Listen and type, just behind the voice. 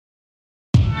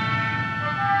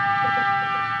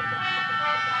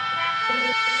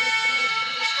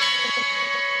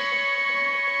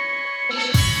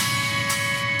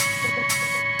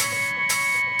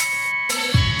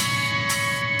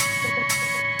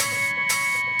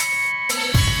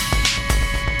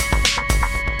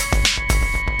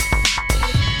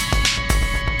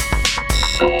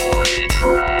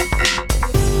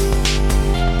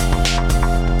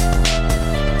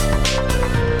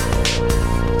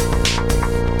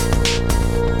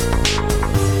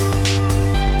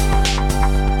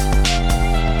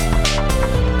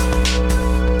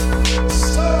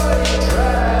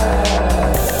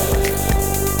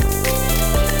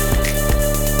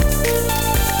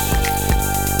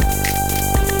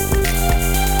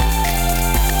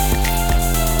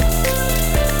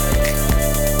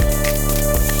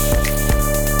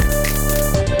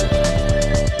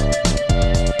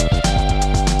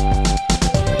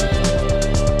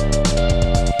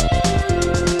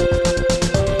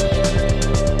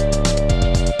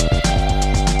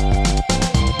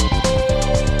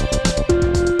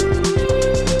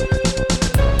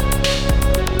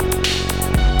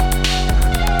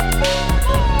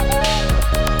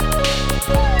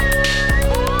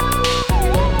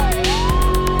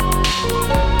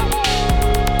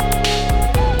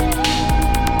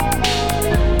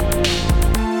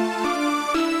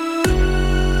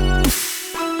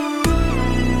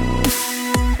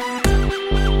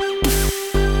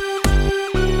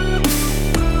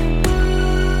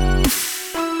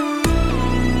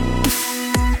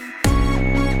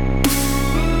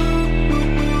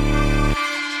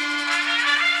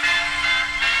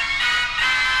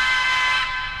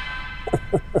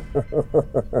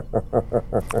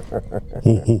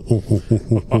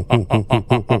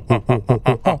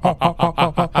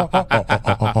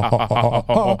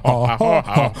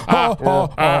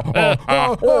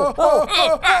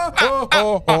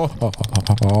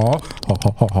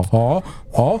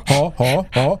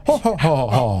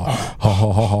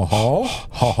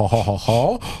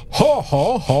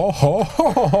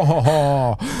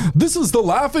This is the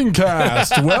Laughing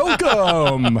Cast.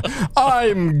 Welcome.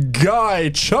 I'm Guy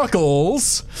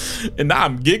Chuckles. And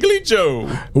I'm Giggly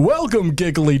Joe. Welcome,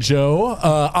 Giggly Joe.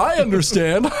 I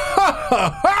understand.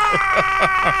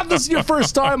 This is your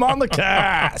first time on the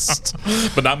cast.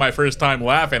 But not my first time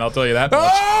laughing, I'll tell you that much.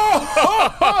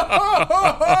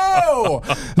 Oh!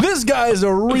 This guy's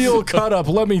a real cut-up,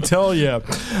 let me tell you.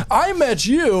 I met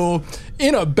you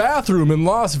in a bathroom in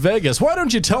Las Vegas. Why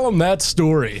don't you tell him that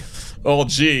story? Oh,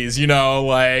 geez, some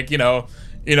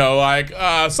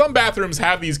bathrooms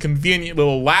have these convenient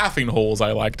little laughing holes,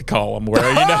 I like to call them, where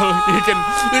you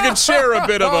can share a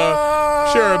bit of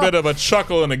a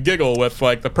chuckle and a giggle with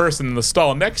like the person in the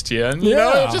stall next to you, and you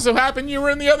know, it just so happened you were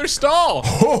in the other stall.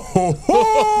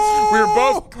 we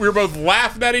were both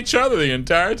laughing at each other the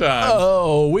entire time.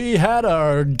 Oh, we had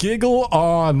our giggle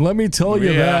on. Let me tell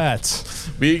you that.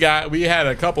 We had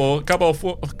a couple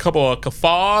of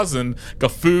guffaws and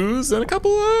guffoos and a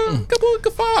couple of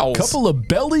guffaws. Couple of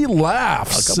belly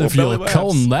laughs, if you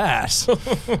call them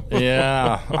that.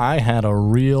 Yeah, I had a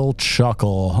real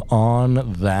chuckle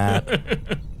on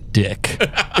that dick.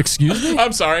 Excuse me?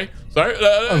 I'm sorry.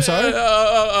 I'm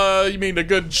sorry? You mean a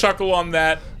good chuckle on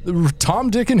that?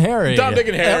 Tom, Dick, and Harry. Tom, Dick,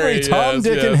 and Harry. Every Tom,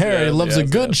 Dick, and Harry loves a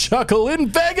good chuckle in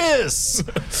Vegas.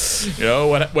 You know,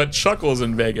 what chuckles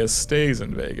in Vegas stays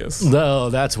in Vegas. No,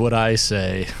 that's what I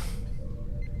say.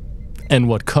 And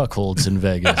what cuckolds in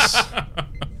Vegas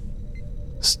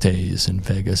stays in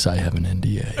Vegas. I have an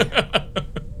NDA.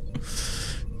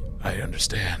 I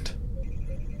understand.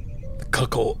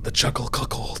 The chuckle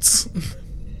cuckolds.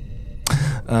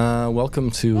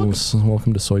 Welcome to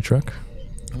Soy Truck.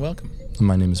 Welcome.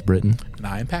 My name is Britton. And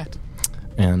I am Pat.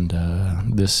 And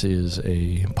this is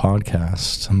a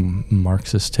podcast,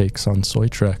 Marxist takes on Soy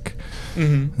Trek.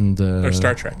 Mm-hmm. And or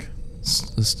Star Trek.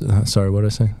 Sorry, what did I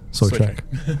say? Soy Trek.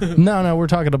 No, we're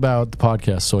talking about the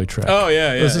podcast Soy Trek. Oh,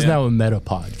 yeah. This is now a meta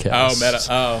podcast. Oh, meta.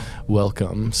 Oh.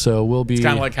 Welcome. So we'll be... It's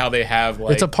kind of like how they have,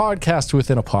 like... It's a podcast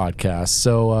within a podcast.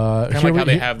 So, kind of like how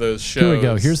they have those shows. Here we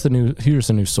go. Here's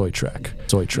the new Soy Trek.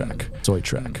 Soy Trek. Soy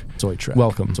Trek. Soy Trek.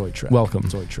 Welcome. Soy Trek. Welcome.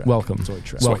 Soy Trek. Welcome. Soy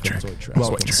Trek. Welcome. Soy Trek.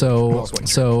 Welcome.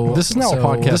 So this is now a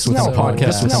podcast. Within a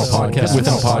podcast.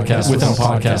 Within a podcast. Within a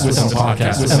podcast. Within a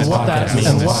podcast. Within a podcast.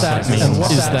 And what that means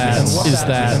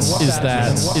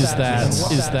is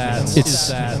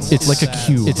that it's like a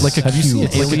cube. It's like a cube.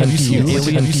 Have you seen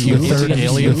Alien Cube? Third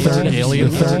Alien.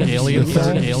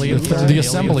 The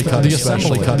assembly cut. The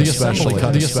assembly.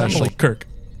 Kirk.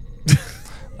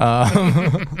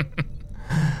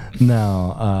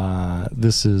 Now,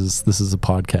 this is a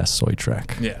podcast Soy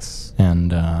Trek. Yes.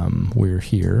 And we're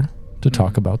here to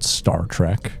talk about Star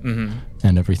Trek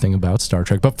and everything about Star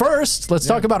Trek. But first, let's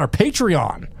talk about our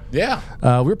Patreon. Yeah.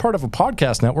 We're part of a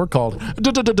podcast network called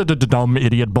Dumb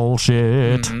Idiot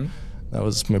Bullshit. That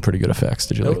was pretty good effects.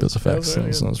 Did you like those effects? That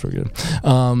was pretty good.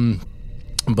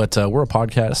 But we're a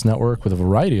podcast network with a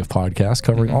variety of podcasts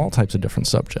covering all types of different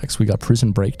subjects. We got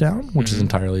Prison Breakdown, which is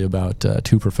entirely about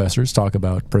two professors talk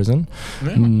about prison,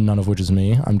 none of which is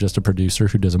me. I'm just a producer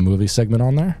who does a movie segment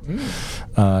on there.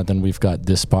 Then we've got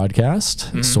this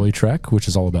podcast, Soy Trek, which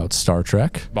is all about Star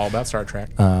Trek. All about Star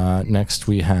Trek. Next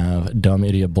we have Dumb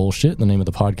Idiot Bullshit, the name of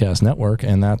the podcast network,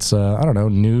 and that's,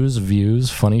 news,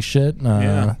 views, funny shit.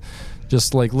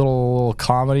 Just like little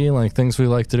comedy, like things we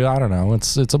like to do. I don't know.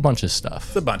 It's a bunch of stuff.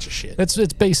 It's a bunch of shit. It's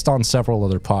based on several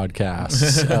other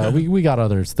podcasts. We got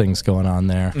other things going on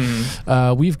there.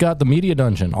 We've got the Media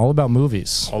Dungeon, all about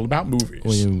movies. All about movies.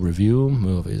 We review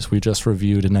movies. We just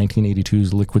reviewed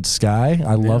 1982's Liquid Sky.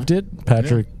 I loved it.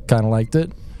 Patrick kind of liked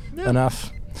it. Enough.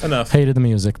 Hated the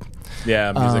music.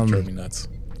 Yeah, music drove me nuts.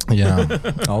 Yeah,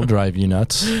 I'll drive you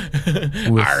nuts.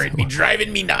 Alright, be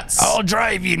driving me nuts. I'll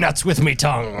drive you nuts with me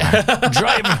tongue.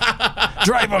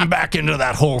 drive them back into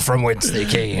that hole from whence they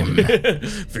came.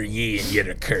 For ye and your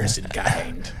accursed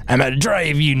kind. I'm gonna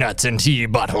drive you nuts into your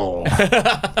butthole.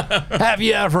 Have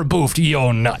you ever boofed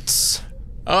your nuts?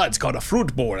 Oh, it's called a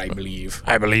fruit bowl, I believe.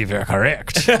 I believe you're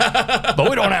correct. But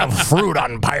we don't have fruit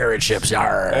on pirate ships,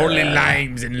 yar. Only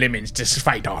limes and lemons to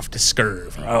fight off the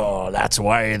scurvy. Oh, that's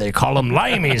why they call them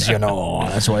limeys, you know.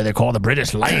 That's why they call the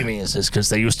British limeys, is because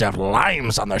they used to have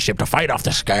limes on their ship to fight off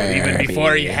the scurvy. Even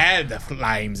before you had the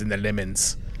limes and the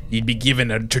lemons, you'd be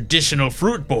given a traditional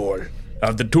fruit bowl.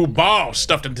 of the 2 balls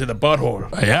stuffed into the butthole.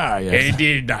 Yeah. They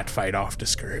did not fight off the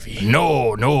scurvy.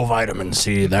 No vitamin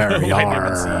C there. No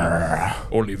vitamin C.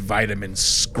 Only vitamin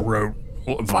scrote.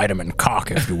 Vitamin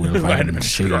cock, if you will. Vitamin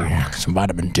C. Some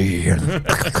vitamin D.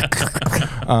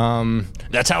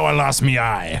 That's how I lost me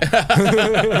eye.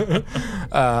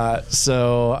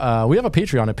 So we have a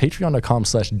Patreon at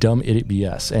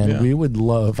patreon.com/dumbidiotbs, and we would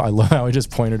love. I love how I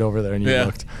just pointed over there and you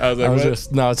looked. I was like,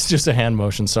 no, it's just a hand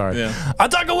motion. Sorry. Yeah. I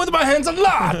talk with my hands a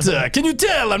lot. Can you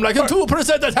tell? I'm like a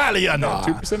 2% Italian.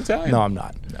 2% Italian? No, I'm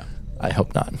not. No. I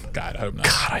hope not. God, I hope not.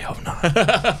 God, I hope not.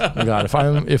 God,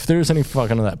 if there's any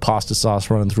fucking of that pasta sauce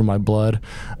running through my blood,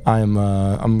 I'm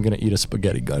gonna eat a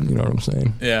spaghetti gun. You know what I'm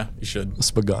saying? Yeah, you should. A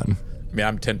spagun. I mean,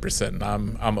 I'm 10%.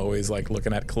 I'm always like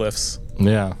looking at cliffs.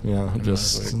 Yeah.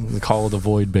 Just the call of the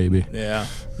void, baby. Yeah.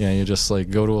 Yeah, you just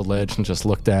like go to a ledge and just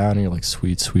look down, and you're like,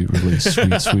 sweet, sweet release,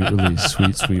 sweet, sweet release,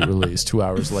 sweet, sweet release. 2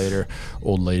 hours later,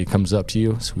 old lady comes up to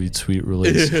you, sweet, sweet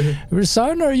release.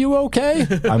 Son, are you okay?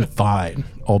 I'm fine.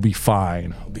 I'll be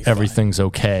fine. Everything's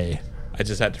okay. I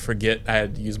just had to forget. I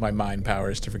had to use my mind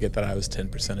powers to forget that I was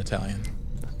 10% Italian.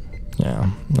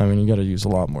 Yeah, I mean, you got to use a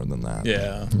lot more than that.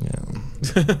 Yeah.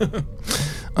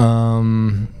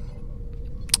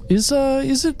 Is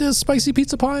it a spicy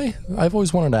pizza pie? I've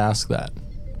always wanted to ask that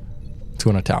to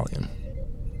an Italian.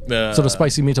 Is it a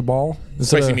spicy meatball?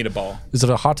 Spicy meatball. Is it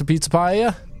a hot pizza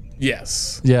pie?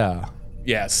 Yes. Yeah.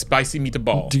 Yeah, spicy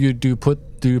meatball. Do you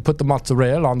put the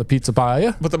mozzarella on the pizza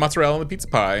pie? Put the mozzarella on the pizza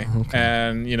pie,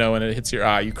 and when it hits your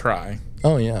eye, you cry.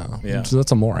 Oh yeah. Yeah. So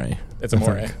that's amore. It's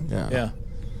amore. Yeah.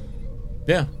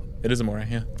 Yeah. It is amore,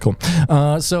 yeah. Cool.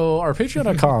 So our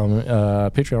patreon.com,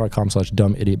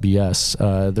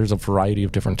 patreon.com/dumbidiotbs, there's a variety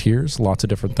of different tiers, lots of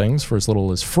different things. For as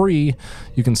little as free,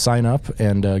 you can sign up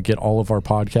and get all of our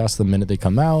podcasts the minute they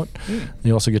come out.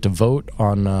 You also get to vote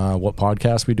on what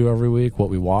podcast we do every week, what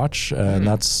we watch, and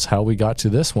that's how we got to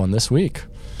this one this week.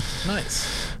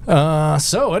 Nice.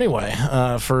 So anyway,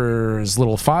 for as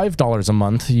little $5 a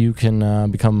month, you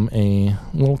can become a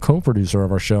little co-producer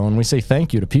of our show, and we say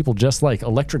thank you to people just like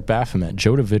Electric Baphomet,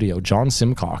 Joe DeVideo, John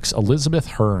Simcox, Elizabeth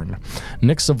Hearn,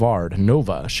 Nick Savard,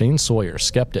 Nova, Shane Sawyer,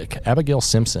 Skeptic, Abigail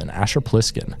Simpson, Asher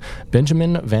Pliskin,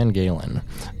 Benjamin Van Galen,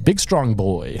 Big Strong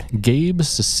Boy, Gabe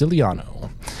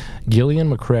Siciliano,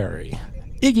 Gillian McCrary,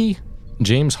 Iggy,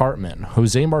 James Hartman,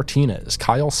 Jose Martinez,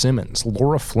 Kyle Simmons,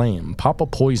 Laura Flame, Papa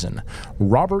Poison,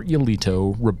 Robert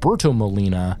Yolito, Roberto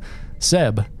Molina,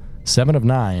 Seb, 7 of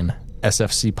 9,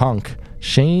 SFC Punk,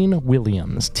 Shane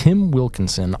Williams, Tim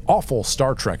Wilkinson, Awful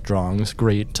Star Trek Drawings,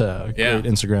 great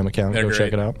Instagram account, go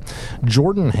check it out,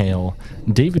 Jordan Hale,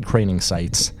 David Craning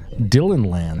Sites, Dylan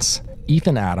Lance,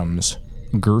 Ethan Adams,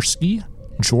 Gursky,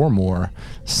 Jormore,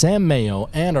 Sam Mayo,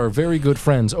 and our very good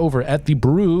friends over at the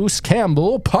Bruce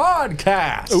Campbell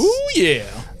Podcast. Ooh, yeah.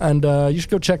 And you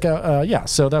should go check out,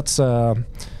 so that's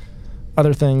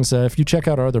other things. If you check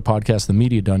out our other podcast, The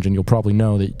Media Dungeon, you'll probably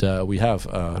know that we have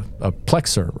a Plex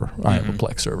server. I have a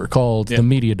Plex server called The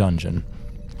Media Dungeon,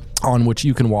 on which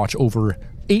you can watch over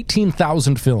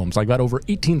 18,000 films. I got over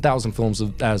 18,000 films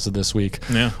as of this week.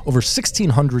 Yeah. Over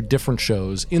 1,600 different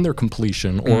shows in their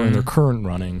completion or in their current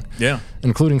running. Yeah.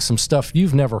 Including some stuff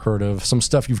you've never heard of, some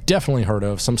stuff you've definitely heard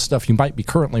of, some stuff you might be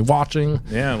currently watching.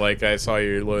 Yeah, like I saw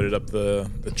you loaded up the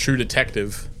True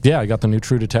Detective. Yeah, I got the new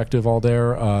True Detective all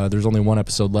there. There's only one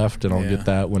episode left, and I'll get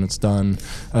that when it's done.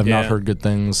 I've not heard good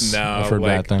things. No, I've heard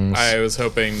bad things. I was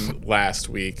hoping last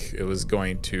week it was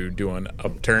going to do an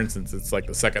upturn since it's like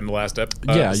the second to last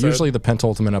episode. Yeah, usually the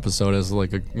penultimate episode is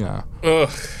like a Ugh,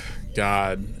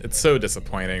 God, it's so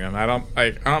disappointing, and I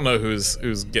don't know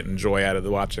who's getting joy out of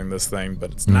watching this thing,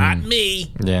 but it's not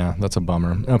me. Yeah, that's a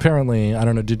bummer. Apparently, I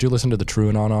don't know. Did you listen to the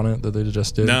TrueAnon on it that they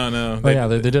just did? No.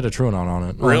 They did a TrueAnon on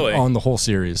it. Really? On the whole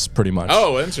series, pretty much.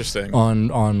 Oh, interesting.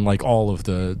 On like all of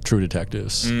the True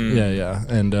Detectives. Yeah,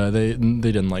 and they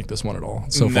didn't like this one at all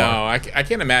so far. No, I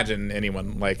can't imagine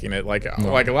anyone liking it. Like a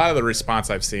lot of the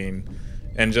response I've seen.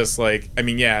 And just like, I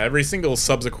mean, every single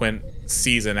subsequent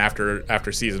season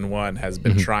after season 1 has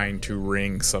been trying to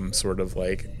wring some sort of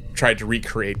like, tried to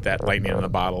recreate that lightning in a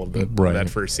bottle of that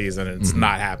first season, and it's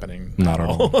not happening. Not at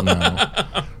all. No.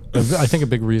 I think a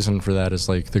big reason for that is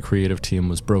like the creative team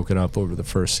was broken up over the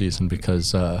first season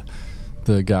because the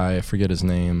guy, I forget his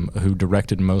name, who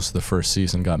directed most of the first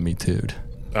season got Me Too'd.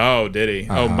 Oh, did he?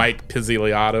 Mike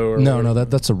Pizzigliato? No,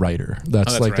 that's a writer.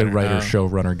 That's like the writer,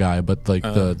 showrunner guy, but like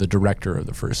the director of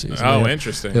the first season. Oh,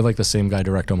 interesting. They like the same guy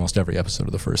direct almost every episode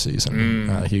of the first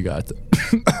season. He got,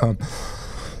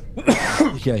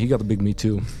 he got the big Me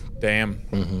Too. Damn.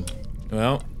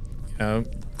 Well,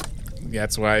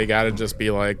 that's why you got to just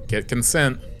be like, get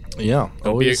consent. Yeah.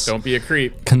 Don't be a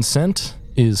creep. Consent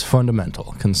is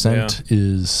fundamental. Consent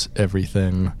is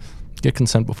everything. Get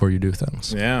consent before you do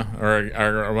things. Yeah,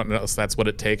 or what else? That's what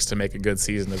it takes to make a good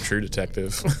season of True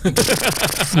Detective.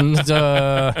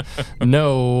 No.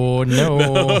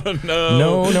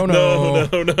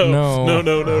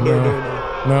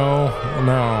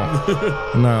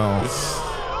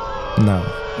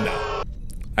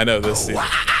 I know this scene.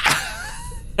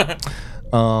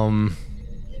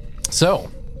 So,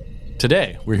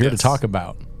 today we're here to talk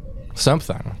about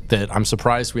something that I'm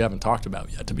surprised we haven't talked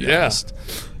about yet, to be honest.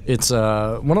 It's one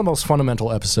of the most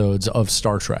fundamental episodes of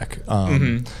Star Trek.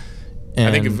 And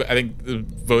I think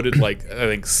voted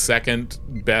second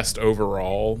best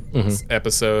overall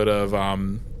episode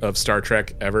of Star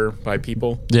Trek ever by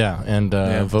people. Yeah, and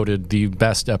voted the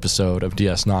best episode of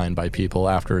DS9 by people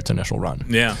after its initial run.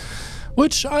 Yeah.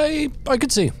 Which I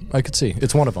could see.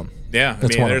 It's one of them. Yeah, I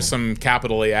mean, there's some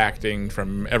capital A acting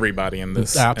from everybody in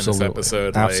this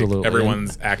episode. Absolutely. Like,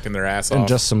 everyone's acting their ass off. And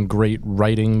just some great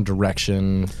writing,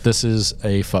 direction. This is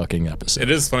a fucking episode.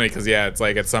 It is funny because, it's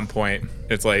like at some point,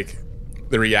 it's like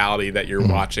the reality that you're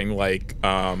watching like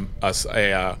a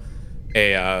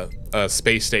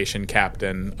space station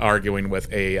captain arguing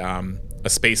with a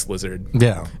space lizard.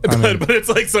 Yeah, but it's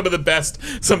like some of the best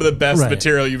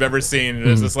material you've ever seen. And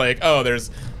it's just like, oh, there's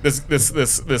this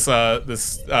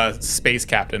space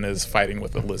captain is fighting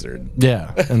with a lizard.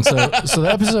 Yeah, and so the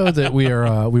episode that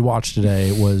we watched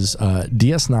today was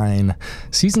DS9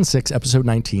 Season 6 Episode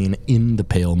 19, In the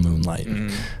Pale Moonlight.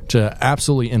 It's an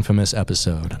absolutely infamous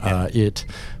episode. It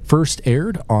first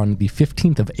aired on the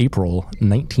 15th of April,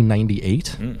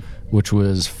 1998. Which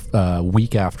was a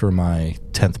week after my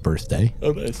 10th birthday.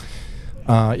 Oh, nice.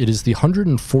 It is the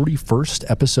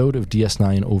 141st episode of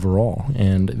DS9 overall,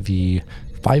 and the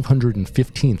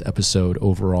 515th episode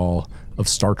overall of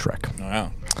Star Trek.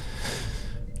 Wow.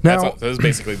 Now, that was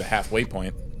basically the halfway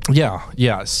point.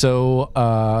 Yeah.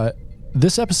 So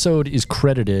this episode is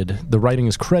the writing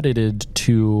is credited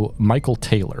to Michael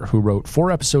Taylor, who wrote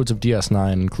 4 episodes of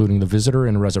DS9, including The Visitor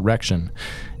and Resurrection,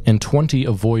 and 20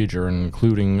 of Voyager,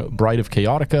 including Bride of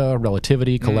Chaotica,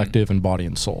 Relativity, Collective, and Body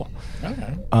and Soul.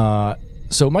 Okay.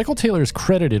 So Michael Taylor is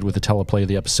credited with the teleplay of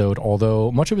the episode,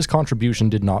 although much of his contribution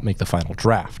did not make the final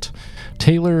draft.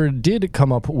 Taylor did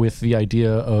come up with the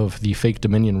idea of the fake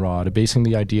Dominion rod, basing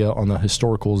the idea on the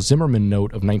historical Zimmerman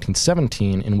note of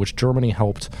 1917, in which Germany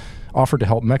offered to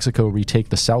help Mexico retake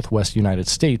the southwest United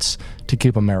States to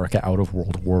keep America out of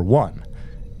World War I.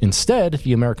 Instead,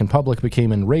 the American public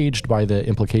became enraged by the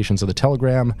implications of the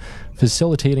telegram,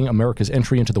 facilitating America's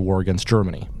entry into the war against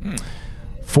Germany.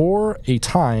 For a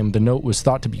time, the note was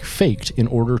thought to be faked in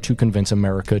order to convince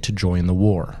America to join the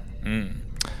war. In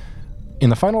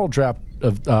the final draft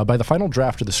by the final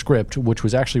draft of the script, which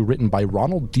was actually written by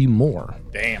Ronald D. Moore,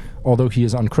 although he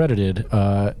is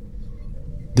uncredited,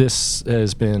 this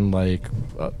has been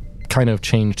kind of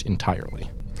changed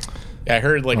entirely. Yeah, I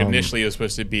heard initially it was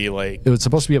supposed to be it was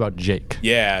supposed to be about Jake.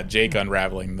 Yeah, Jake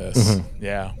unraveling this.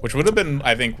 Yeah, which would have been,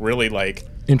 I think, really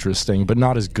interesting, but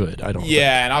not as good. I don't.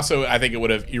 Yeah, and also I think it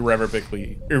would have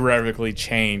irrevocably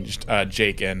changed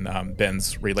Jake and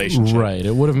Ben's relationship. Right,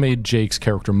 it would have made Jake's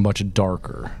character much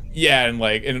darker. Yeah,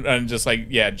 and just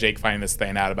Jake finding this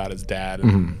thing out about his dad.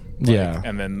 And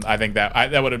then I think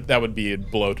that would be a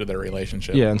blow to their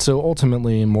relationship. Yeah, and so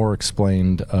ultimately Moore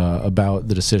explained about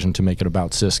the decision to make it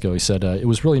about Sisko. He said it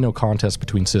was really no contest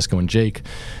between Sisko and Jake,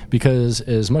 because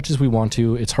as much as we want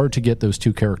to, it's hard to get those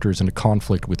two characters into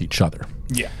conflict with each other.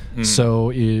 Yeah.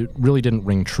 So it really didn't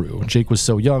ring true. Jake was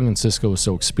so young and Sisko was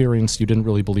so experienced, you didn't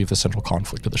really believe the central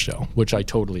conflict of the show, which I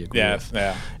totally agree with.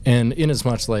 Yeah. And in as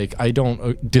much I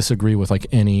don't disagree with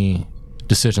any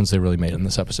decisions they really made in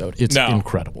this episode. It's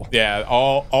incredible. Yeah,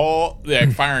 all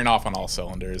firing off on all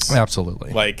cylinders.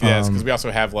 Absolutely. Because we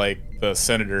also have the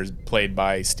senators played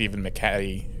by Stephen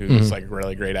McCaddy, who's a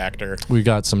really great actor. We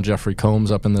got some Jeffrey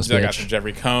Combs up in this. We got some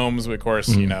Jeffrey Combs. We, of course,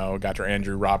 got your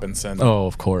Andrew Robinson. Oh,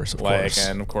 of course.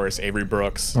 And of course Avery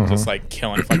Brooks, just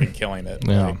killing it.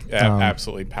 Yeah.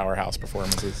 Absolutely powerhouse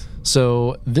performances.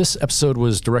 So this episode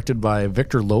was directed by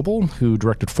Victor Lobel, who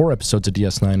directed 4 episodes of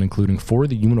DS9, including For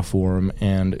the Uniform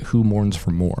and Who Mourns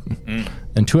for Morn,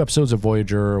 and 2 episodes of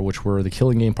Voyager, which were The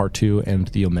Killing Game Part 2 and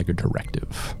The Omega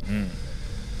Directive.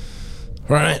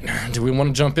 All right, do we want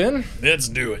to jump in? Let's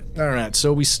do it. All right,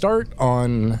 so we start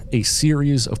on a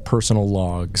series of personal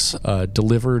logs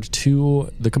delivered to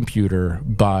the computer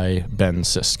by Ben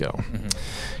Sisko.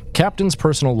 Captain's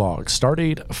personal log,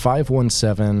 stardate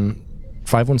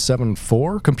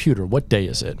 5174. Computer, what day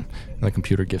is it? And the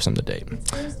computer gives him the date.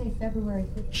 Thursday, February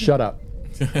 15th. Shut up.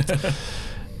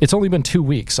 It's only been 2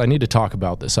 weeks. I need to talk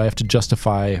about this. I have to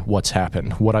justify what's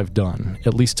happened, what I've done,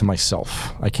 at least to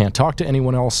myself. I can't talk to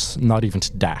anyone else, not even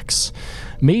to Dax.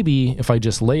 Maybe if I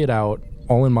just lay it out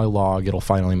all in my log, it'll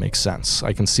finally make sense.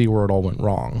 I can see where it all went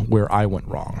wrong, where I went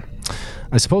wrong.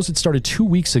 I suppose it started 2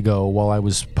 weeks ago while I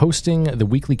was posting the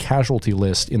weekly casualty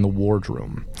list in the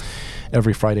wardroom.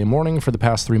 Every Friday morning for the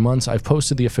past 3 months, I've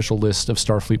posted the official list of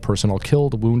Starfleet personnel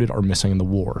killed, wounded, or missing in the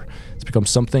war. It's become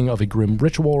something of a grim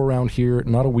ritual around here.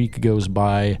 Not a week goes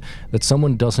by that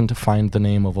someone doesn't find the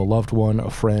name of a loved one, a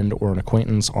friend, or an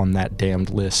acquaintance on that damned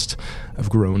list. I've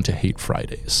grown to hate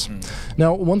Fridays.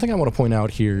 Now, one thing I want to point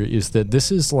out here is that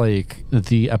this is like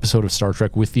the episode of Star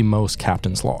Trek with the most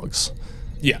captain's logs.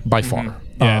 Yeah. By far.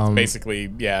 Yeah, it's basically,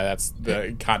 that's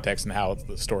the context and how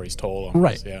the story's told.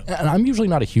 Almost, right. Yeah. And I'm usually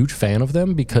not a huge fan of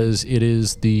them because it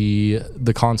is the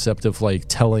concept of like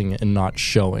telling and not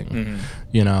showing.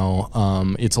 You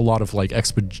know, it's a lot of like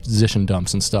exposition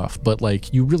dumps and stuff, but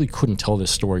like you really couldn't tell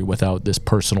this story without this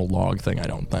personal log thing, I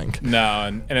don't think. No,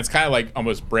 and it's kind of like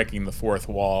almost breaking the fourth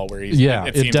wall where he's... Yeah,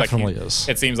 it definitely is.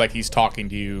 It seems like he's talking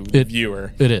to you, the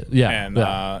viewer. It is,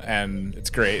 yeah. And it's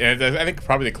great. And I think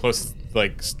probably the closest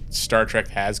like Star Trek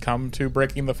has come to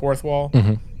breaking the fourth wall.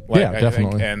 Like, yeah,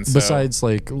 definitely. And so, besides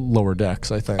like Lower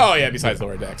Decks, I think. Oh yeah, besides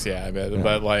Lower Decks, yeah.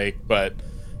 But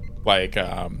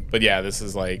yeah, this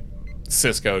is like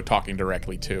Cisco talking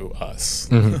directly to us.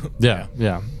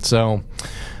 Yeah. So,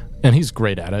 and he's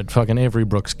great at it. Fucking Avery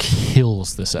Brooks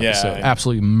kills this episode.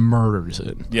 Absolutely murders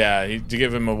it. Yeah, to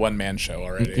give him a one-man show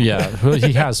already. Yeah,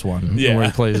 he has one where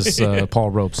he plays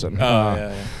Paul Robeson.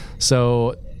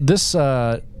 So this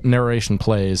narration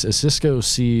plays as Cisco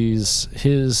sees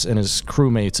his and his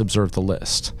crewmates observe the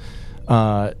list.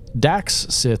 Dax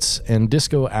sits and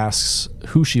Disco asks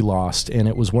who she lost, and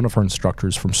it was one of her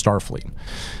instructors from Starfleet.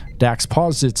 Dax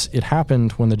posits it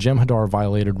happened when the Jem'Hadar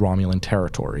violated Romulan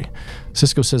territory.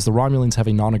 Cisco says the Romulans have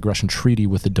a non-aggression treaty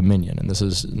with the Dominion, and this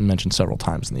is mentioned several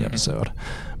times in the episode.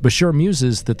 Bashir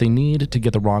muses that they need to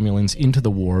get the Romulans into the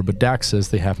war, but Dax says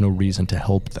they have no reason to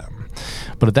help them.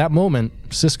 But at that moment,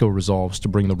 Cisco resolves to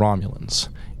bring the Romulans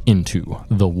into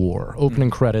the war. Opening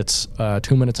credits,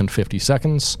 2 minutes and 50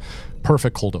 seconds.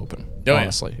 Perfect cold open,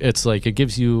 honestly. Yeah. It's like it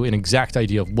gives you an exact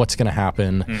idea of what's going to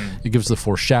happen. It gives the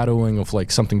foreshadowing of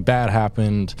like something bad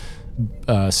happened.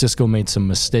 Cisco made some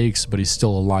mistakes, but he's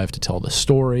still alive to tell the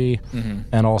story.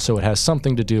 And also it has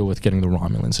something to do with getting the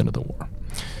Romulans into the war.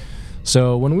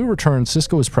 So when we return,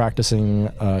 Cisco is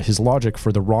practicing his logic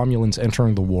for the Romulans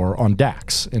entering the war on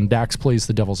Dax, and Dax plays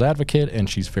the devil's advocate, and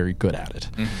she's very good at it.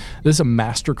 This is a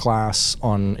masterclass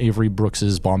on Avery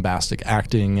Brooks's bombastic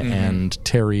acting and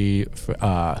Terry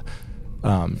Farrell.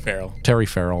 Terry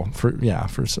Farrell.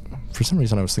 For some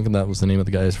reason, I was thinking that was the name of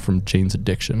the guy from Jane's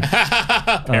Addiction.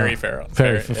 Perry Farrell.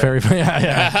 Perry,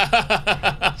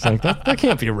 yeah. It's like that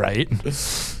can't be right.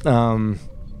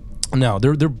 No,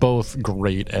 they're both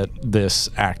great at this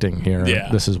acting here. Yeah.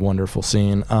 This is a wonderful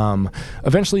scene.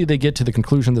 Eventually, they get to the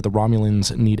conclusion that the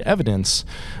Romulans need evidence,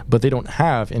 but they don't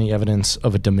have any evidence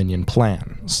of a Dominion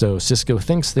plan. So Cisco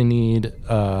thinks they need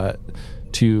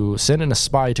to send in a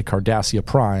spy to Cardassia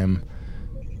Prime,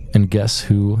 and guess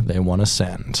who they want to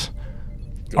send?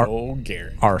 Old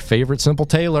Garrick. Our favorite Simple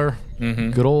Tailor.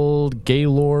 Good old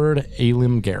Gaylord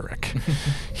Alim Garrick.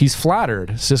 He's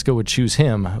flattered Cisco would choose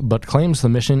him, but claims the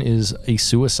mission is a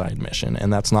suicide mission,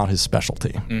 and that's not his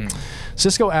specialty.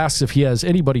 Cisco asks if he has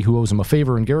anybody who owes him a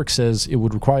favor, and Garrick says it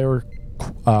would require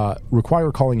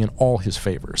calling in all his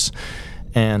favors,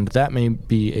 and that may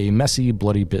be a messy,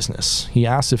 bloody business. He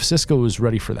asks if Cisco is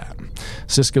ready for that.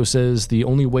 Cisco says the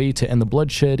only way to end the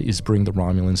bloodshed is bring the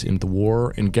Romulans into the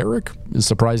war, and Garrick is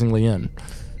surprisingly in.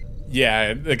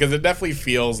 Yeah, because it definitely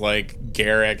feels like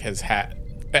Garrick is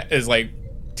like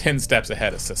 10 steps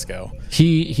ahead of Cisco.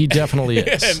 He definitely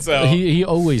is. And so he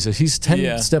always is. He's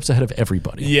 10 steps ahead of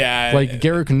everybody. Yeah. Like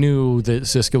Garrick knew that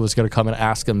Cisco was going to come and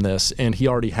ask him this, and he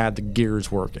already had the gears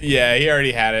working. Yeah, he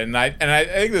already had it. And I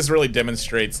think this really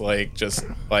demonstrates like just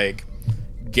like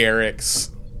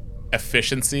Garrick's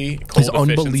efficiency, his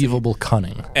unbelievable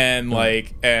cunning. And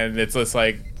and it's just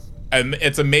like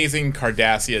it's amazing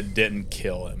Cardassia didn't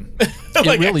kill him.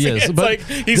 Like, it really is. It's but like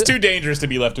he's too dangerous to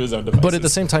be left to his own devices. But at the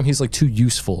same time, he's like too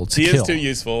useful to kill. He is too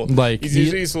useful. Like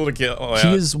he's useful to kill. Oh, yeah.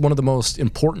 He is one of the most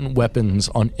important weapons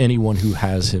on anyone who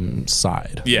has him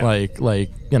side. Yeah.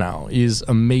 Like he's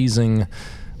amazing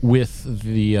with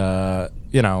the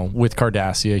with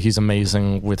Cardassia, he's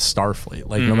amazing with Starfleet.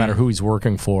 Like, no matter who he's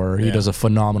working for, he does a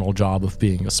phenomenal job of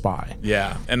being a spy.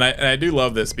 Yeah, and I do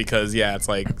love this because, it's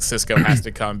like Sisko has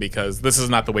to come because this is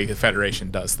not the way the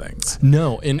Federation does things.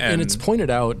 No, and it's pointed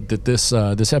out that this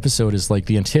episode is like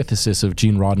the antithesis of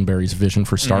Gene Roddenberry's vision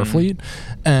for Starfleet,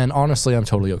 and honestly, I'm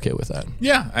totally okay with that.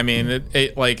 Yeah, I mean,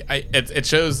 it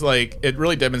shows, like, it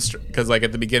really demonstrates, because, like,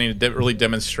 at the beginning, it really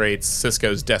demonstrates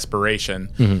Sisko's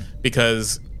desperation,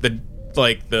 because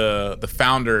the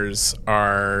founders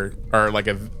are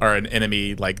an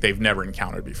enemy like they've never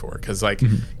encountered before, because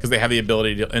they have the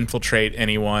ability to infiltrate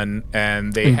anyone,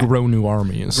 and they grow new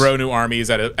armies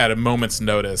at a moment's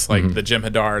notice. Like the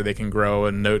Jem'Hadar, they can grow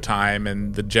in no time,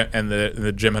 and the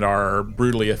Jem'Hadar are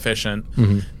brutally efficient,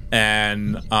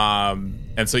 and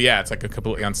so it's like a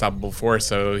completely unstoppable force.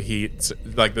 So he's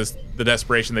like the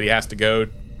desperation that he has to go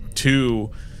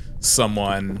to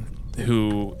someone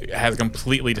who has a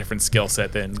completely different skill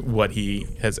set than what he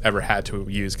has ever had to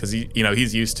use, because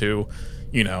he's used to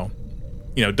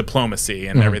diplomacy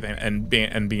and everything, and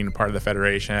being a part of the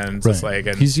Federation. It's just like,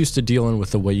 and he's used to dealing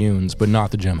with the Wayuns, but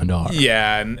not the Jem'Hadar.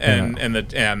 And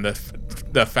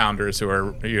the founders who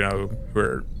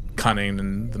are cunning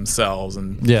in themselves,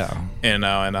 and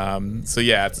so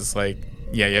it's just like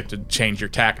you have to change your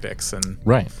tactics, and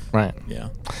right.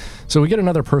 So we get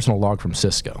another personal log from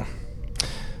Sisko.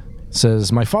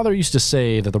 Says, my father used to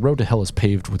say that the road to hell is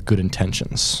paved with good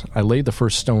intentions. I laid the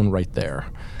first stone right there.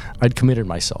 I'd committed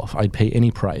myself. I'd pay any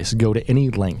price, go to any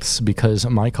lengths, because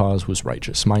my cause was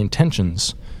righteous. My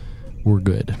intentions were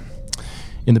good.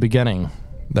 In the beginning,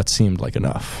 that seemed like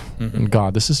enough. And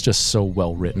God, this is just so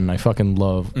well written. I fucking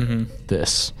love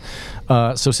this.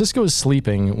 So Sisko is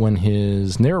sleeping when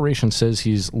his narration says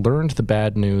he's learned the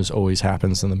bad news always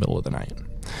happens in the middle of the night.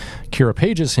 Kira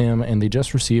pages him, and they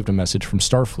just received a message from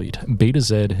Starfleet. Beta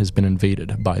Z has been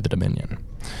invaded by the Dominion.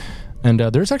 And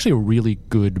there's actually a really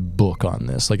good book on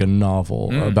this, like a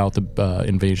novel about the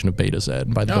invasion of Beta Z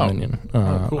by the Dominion.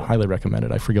 Cool. Highly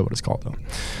recommended. I forget what it's called, though.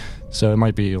 So it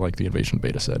might be like the invasion of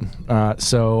Beta Z.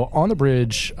 So on the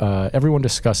bridge, everyone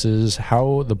discusses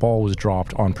how the ball was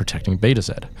dropped on protecting Beta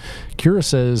Z. Kira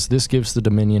says this gives the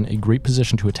Dominion a great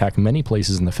position to attack many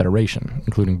places in the Federation,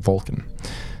 including Vulcan.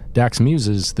 Dax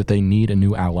muses that they need a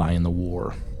new ally in the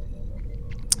war.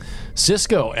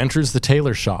 Sisko enters the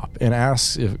tailor shop and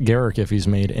asks Garak if he's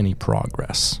made any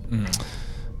progress.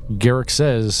 Garak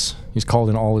says he's called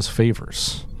in all his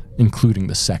favors, including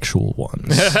the sexual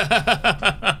ones.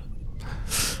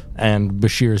 And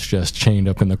Bashir's just chained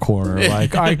up in the corner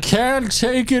like, I can't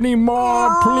take any more,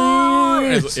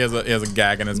 please. He has a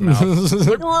gag in his mouth.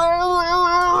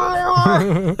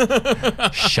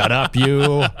 Shut up,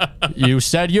 you. You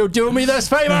said you'd do me this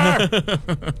favor.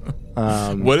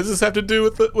 What does this have to do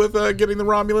with getting the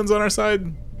Romulans on our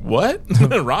side? What?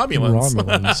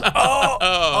 Romulans.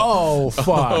 Oh, fuck.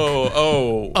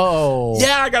 Oh.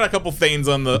 Yeah, I got a couple things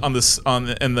got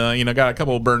a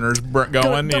couple burners going.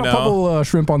 Got a couple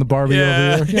shrimp on the Barbie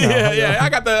over here. Yeah. I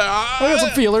got some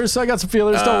feelers.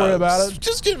 Don't worry about it.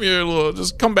 Just give me a little.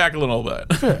 Just come back a little bit.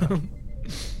 Yeah.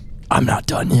 I'm not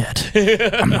done yet.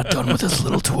 I'm not done with this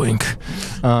little twink.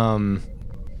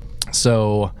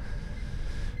 So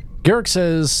Garak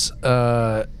says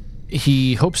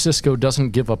he hopes Sisko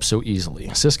doesn't give up so easily.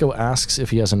 Sisko asks if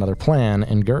he has another plan,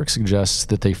 and Garak suggests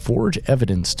that they forge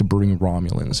evidence to bring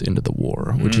Romulans into the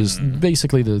war, which is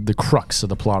basically the crux of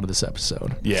the plot of this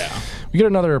episode. Yeah. We get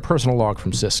another personal log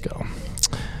from Sisko.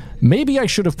 Maybe I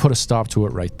should have put a stop to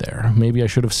it right there. Maybe I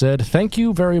should have said, thank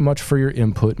you very much for your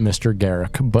input, Mr.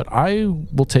 Garak, but I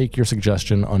will take your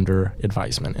suggestion under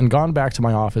advisement, and gone back to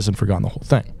my office and forgotten the whole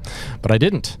thing. But I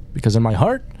didn't, because in my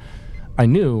heart, I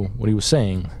knew what he was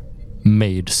saying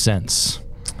made sense.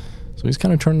 So he's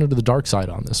kind of turned into the dark side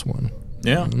on this one.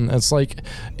 Yeah. And it's like,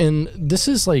 and this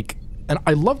is like, and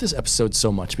I love this episode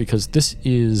so much because this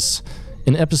is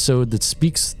an episode that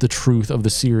speaks the truth of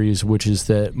the series, which is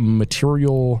that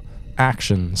material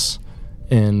actions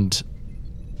and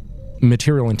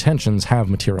material intentions have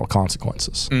material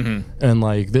consequences. And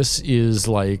like, this is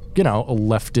like, a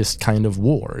leftist kind of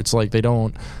war. It's like they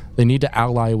need to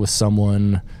ally with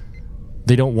someone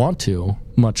they don't want to,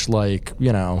 much like,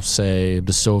 say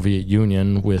the Soviet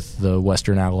Union with the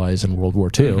Western allies in World War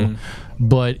II.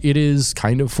 But it is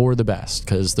kind of for the best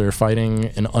because they're fighting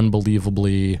an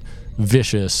unbelievably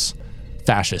vicious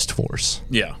fascist force.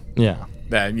 Yeah.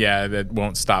 That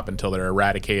won't stop until they're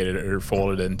eradicated or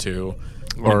folded into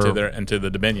the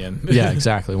Dominion. Yeah,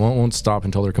 exactly. Won't stop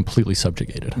until they're completely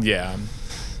subjugated. Yeah.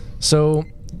 So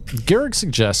Garak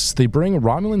suggests they bring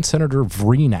Romulan Senator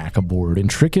Vreenak aboard and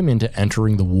trick him into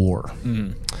entering the war.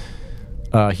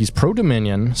 He's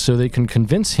pro-Dominion, so they can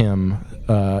convince him,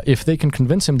 if they can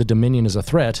convince him the Dominion is a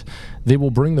threat, they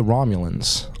will bring the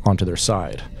Romulans onto their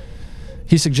side.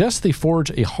 He suggests they forge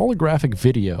a holographic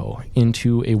video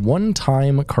into a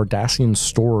one-time Cardassian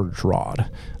storage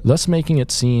rod, thus making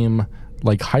it seem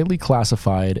like highly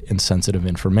classified and sensitive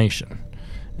information.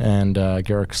 And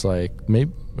Garrick's like,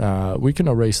 maybe we can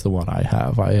erase the one I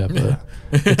have.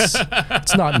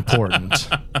 It's not important.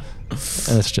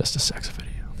 And it's just a sex video.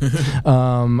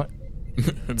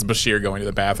 It's Bashir going to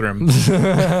the bathroom.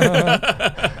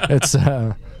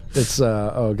 It's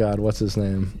oh god, what's his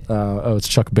name? It's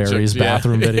Chuck Berry's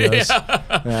bathroom videos.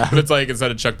 Yeah. But it's like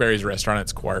instead of Chuck Berry's restaurant,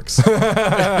 it's Quark's. So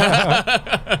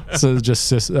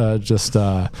just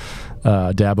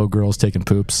Dabo girls taking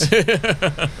poops.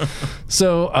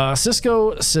 So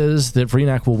Cisco says that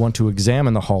Vreenak will want to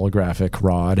examine the holographic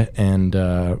rod, and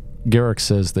Garrick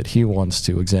says that he wants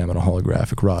to examine a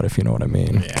holographic rod, if you know what I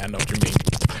mean. Yeah, I know what you mean.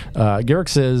 Garrick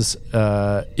says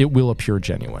it will appear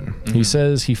genuine. Mm-hmm. He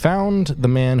says he found the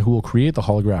man who will create the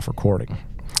holograph recording.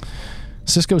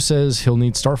 Cisco says he'll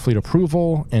need Starfleet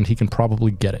approval, and he can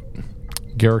probably get it.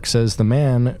 Garrick says the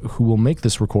man who will make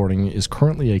this recording is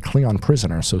currently a Klingon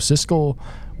prisoner, so Cisco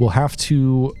will have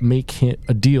to make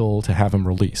a deal to have him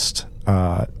released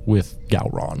with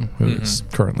Gowron, who is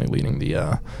currently leading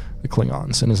the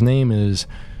Klingons. And his name is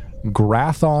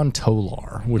Grathon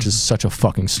Tolar, which is such a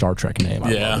fucking Star Trek name.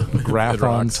 I love it.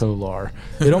 Grathon Tolar.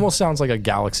 It almost sounds like a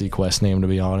Galaxy Quest name, to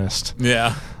be honest.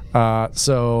 Yeah.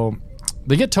 So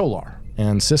they get Tolar,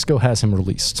 and Cisco has him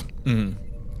released. Mm.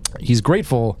 He's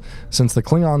grateful since the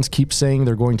Klingons keep saying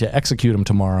they're going to execute him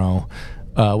tomorrow,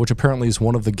 which apparently is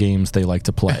one of the games they like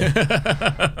to play,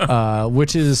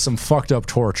 which is some fucked up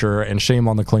torture, and shame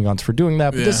on the Klingons for doing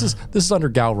that. But this is under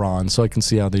Gowron, so I can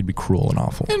see how they'd be cruel and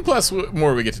awful. And plus,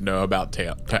 more we get to know about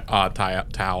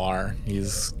Talar.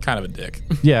 He's kind of a dick.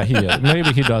 Yeah, he is.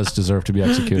 Maybe he does deserve to be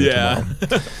executed tomorrow.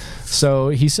 So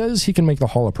he says he can make the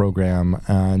holoprogram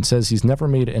and says he's never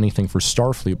made anything for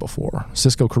Starfleet before.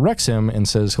 Cisco corrects him and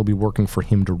says he'll be working for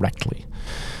him directly.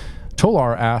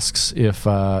 Tolar asks if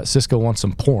Cisco wants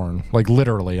some porn. Like,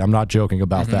 literally, I'm not joking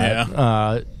about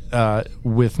that. Yeah.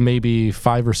 With maybe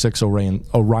 5 or 6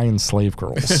 Orion slave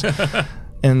girls.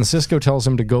 And Cisco tells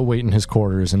him to go wait in his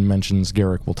quarters and mentions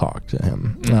Garrick will talk to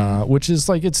him. Which is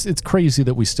like, it's crazy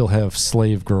that we still have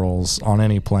slave girls on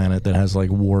any planet that has like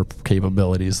warp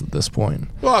capabilities at this point.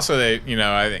 Well, also I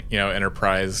think,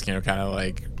 Enterprise, kind of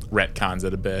like retcons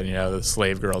it a bit. The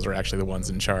slave girls are actually the ones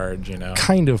in charge,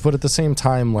 Kind of, but at the same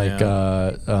time, like,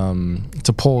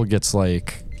 T'Pol gets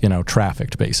like,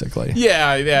 trafficked basically.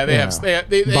 Yeah, they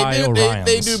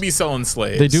do be selling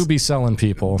slaves. They do be selling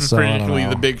people. So particularly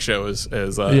the Big Show is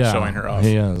showing her off.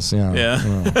 He is, yeah.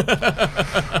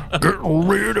 Get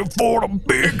ready for the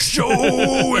Big Show.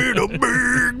 The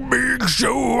big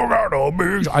show.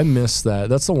 I miss that.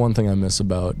 That's the one thing I miss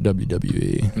about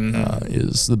WWE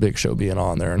is the Big Show being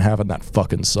on there and having that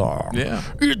fucking song. Yeah,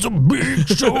 it's a big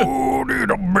show.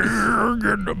 It's a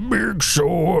big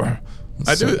show.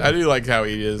 I do like how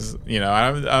he is. I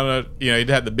don't know. He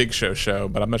had the Big Show,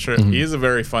 but I'm not sure. He is a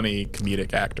very funny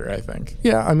comedic actor, I think.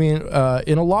 Yeah, I mean,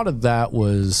 in a lot of that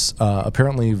was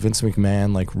apparently Vince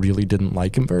McMahon really didn't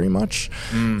like him very much,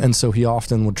 and so he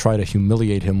often would try to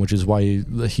humiliate him, which is why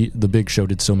the Big Show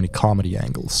did so many comedy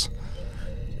angles.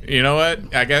 You know what?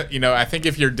 I think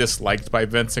if you're disliked by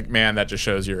Vince McMahon, that just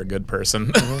shows you're a good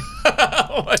person.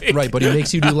 Right, but he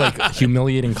makes you do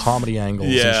humiliating comedy angles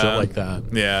and shit like that.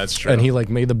 Yeah, that's true. And he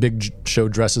made the Big Show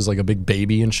dress as a big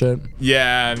baby and shit.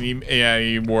 Yeah, and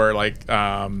he wore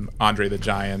Andre the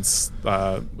Giant's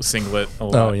singlet a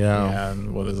lot. Oh yeah,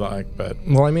 and what is but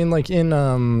well, I mean, in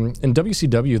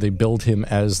WCW they billed him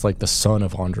as the son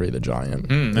of Andre the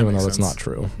Giant, even though that's not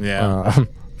true. Yeah,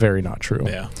 very not true.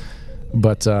 Yeah.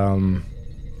 But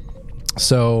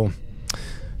so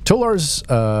Tolar's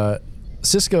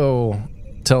Cisco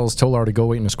tells Tolar to go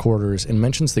wait in his quarters and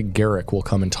mentions that Garrick will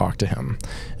come and talk to him.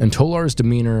 And Tolar's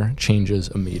demeanor changes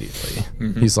immediately.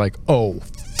 He's like, "Oh,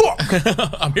 fuck!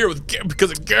 I'm here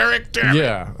because of Garrick, damn it."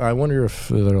 Yeah, I wonder if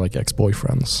they're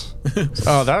ex-boyfriends.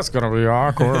 Oh, that's gonna be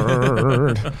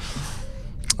awkward.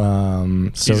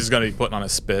 He's just gonna be putting on a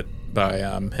spit by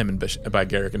him and by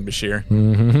Garrick and Bashir.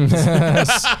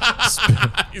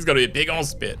 He's gonna be a big old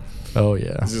spit. Oh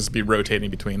yeah, he's just be rotating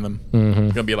between them.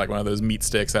 It's gonna be like one of those meat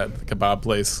sticks at the kebab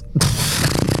place.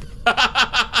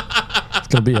 It's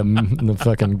gonna be the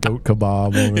fucking goat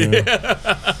kebab over there.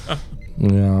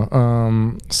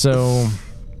 Yeah. So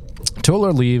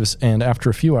Tolar leaves, and after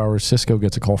a few hours, Cisco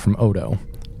gets a call from Odo.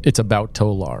 It's about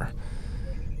Tolar.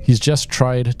 He's just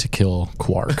tried to kill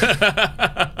Quark.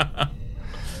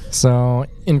 So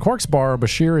in Quark's bar,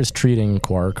 Bashir is treating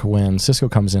Quark when Sisko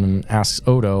comes in and asks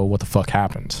Odo what the fuck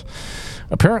happened.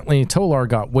 Apparently, Tolar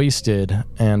got wasted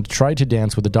and tried to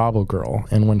dance with the Dabo girl,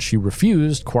 and when she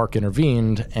refused, Quark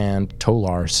intervened and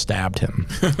Tolar stabbed him.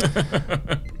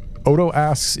 Odo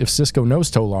asks if Sisko knows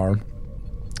Tolar,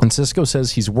 and Sisko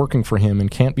says he's working for him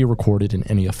and can't be recorded in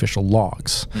any official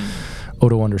logs.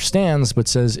 Odo understands, but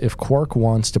says if Quark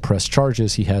wants to press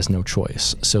charges, he has no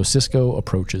choice. So Sisko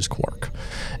approaches Quark.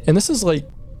 And this is like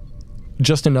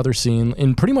just another scene.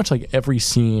 In pretty much like every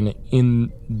scene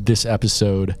in this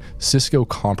episode, Sisko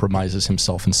compromises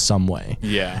himself in some way.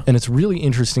 Yeah. And it's really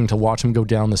interesting to watch him go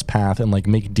down this path and like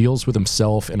make deals with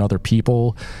himself and other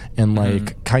people and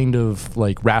like kind of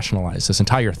like rationalize this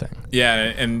entire thing. Yeah,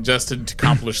 and just to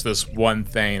accomplish this one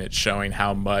thing, it's showing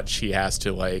how much he has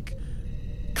to like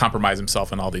compromise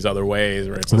himself in all these other ways,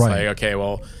 where it's just like, okay,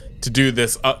 well, to do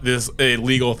this this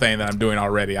illegal thing that I'm doing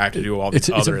already, I have to do all these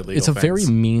other illegal things. It's a very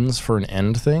means for an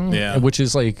end thing, which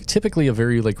is like typically a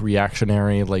very like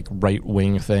reactionary, like right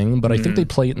wing thing. But I think they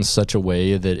play it in such a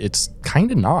way that it's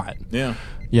kind of not. Yeah,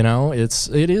 you know, it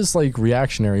is like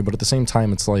reactionary, but at the same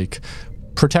time, it's like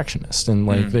protectionist, and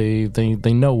like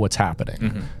they know what's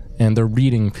happening. And they're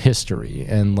reading history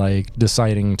and like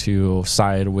deciding to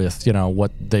side with, you know,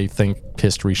 what they think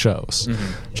history shows,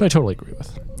 which I totally agree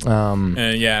with. And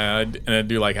I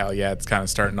do like how it's kind of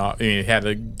starting off. I mean, he had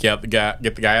to get the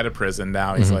guy out of prison.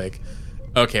 Now he's like,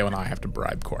 okay, well now I have to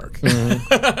bribe Quark.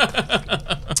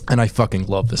 And I fucking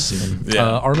love this scene.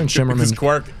 Yeah. Armin Shimmerman.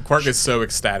 Quark is so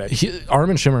ecstatic.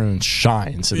 Armin Shimmerman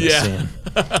shines in this scene.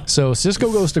 So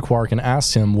Sisko goes to Quark and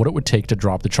asks him what it would take to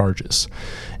drop the charges.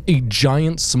 A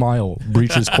giant smile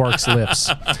breaches Quark's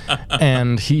lips,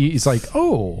 and he's like,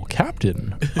 "Oh,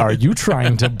 Captain, are you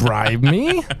trying to bribe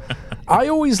me? I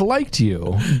always liked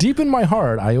you. Deep in my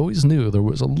heart, I always knew there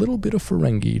was a little bit of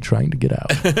Ferengi trying to get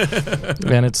out."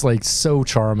 And it's like so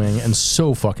charming and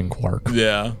so fucking Quark.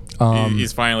 Yeah.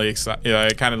 He's finally excited.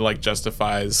 It kind of like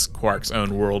justifies Quark's own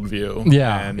worldview.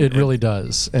 Yeah, it really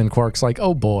does. And Quark's like,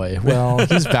 oh boy, well,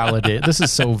 he's validated. This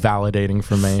is so validating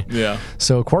for me. Yeah.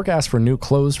 So Quark asks for new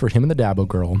clothes for him and the Dabo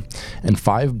girl and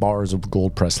 5 bars of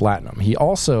gold-pressed latinum. He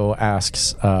also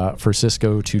asks for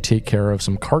Sisko to take care of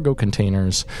some cargo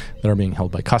containers that are being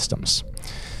held by customs.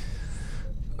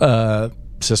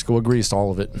 Sisko agrees to all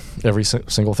of it. Every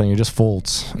single thing. He just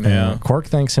folds. Yeah. Quark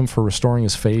thanks him for restoring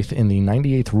his faith in the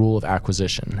 98th rule of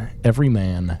acquisition. Every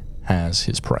man has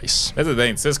his price. That's the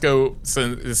thing.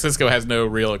 Sisko has no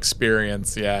real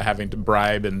experience, having to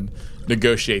bribe and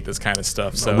negotiate this kind of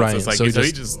stuff. So right. It's just like so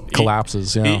he just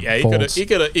collapses. He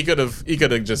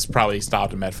could have just probably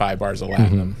stopped him at 5 bars of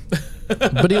latinum.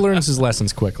 But he learns his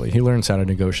lessons quickly. He learns how to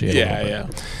negotiate. Yeah.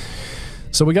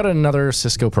 So we got another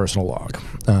Sisko personal log.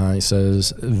 He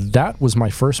says, that was my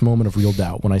first moment of real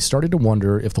doubt when I started to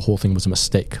wonder if the whole thing was a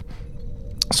mistake.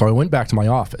 So I went back to my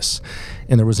office,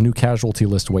 and there was a new casualty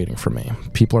list waiting for me.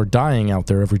 People are dying out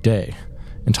there every day.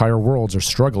 Entire worlds are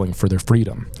struggling for their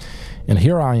freedom. And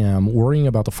here I am, worrying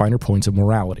about the finer points of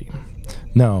morality.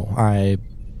 No, I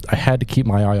had to keep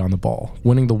my eye on the ball.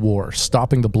 Winning the war,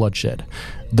 stopping the bloodshed.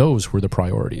 Those were the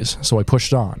priorities. So I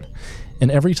pushed on. And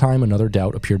every time another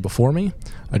doubt appeared before me,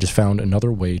 I just found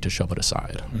another way to shove it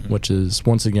aside, which is,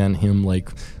 once again, him like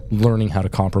learning how to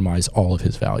compromise all of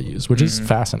his values, which is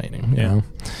fascinating, you know?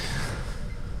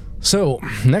 So,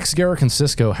 next, Garak and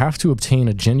Sisko have to obtain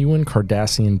a genuine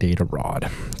Cardassian data rod.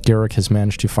 Garak has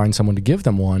managed to find someone to give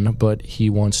them one, but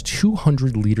he wants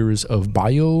 200 liters of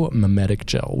biomimetic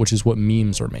gel, which is what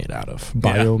memes are made out of.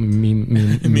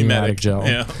 Biomimetic gel.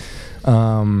 Yeah.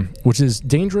 Which is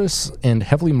dangerous and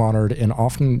heavily monitored and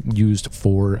often used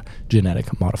for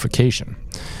genetic modification.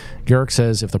 Garak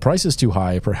says if the price is too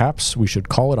high, perhaps we should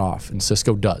call it off, and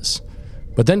Sisko does.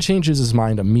 But then changes his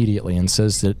mind immediately and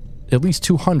says that at least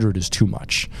 200 is too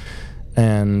much.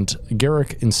 And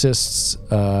Garak insists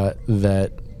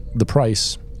that the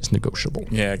price is negotiable.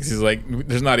 Yeah, because he's like,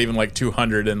 there's not even like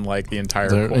 200 in like the entire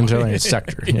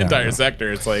sector. The entire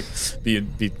sector. It's like be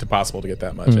possible to get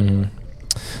that much anyway.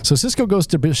 So Sisko goes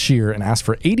to Bashir and asks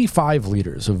for 85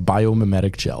 liters of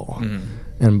biomimetic gel.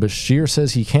 And Bashir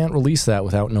says he can't release that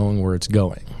without knowing where it's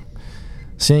going,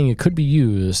 saying it could be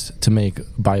used to make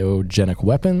biogenic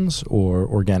weapons or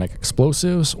organic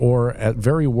explosives or, at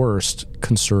very worst,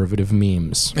 conservative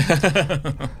memes.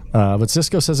 But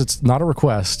Sisko says it's not a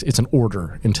request, it's an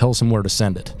order, and tells him where to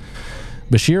send it.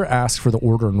 Bashir asks for the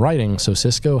order in writing, so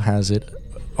Sisko has it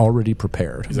already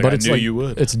prepared. He's like, but I it's knew like, you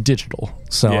would. It's digital,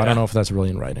 so I don't know if that's really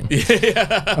in writing.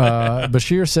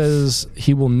 Bashir says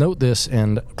he will note this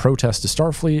and protest to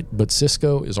Starfleet, but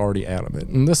Sisko is already adamant.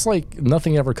 And this, like,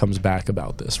 nothing ever comes back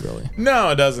about this, really. No,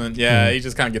 it doesn't. Yeah, he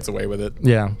just kind of gets away with it.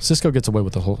 Yeah, Sisko gets away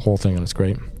with the whole thing, and it's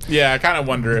great. Yeah, I kind of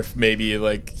wonder if maybe,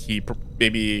 like,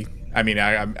 I mean,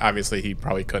 obviously he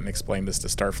probably couldn't explain this to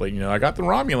Starfleet. You know, I got the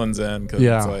Romulans in. Cause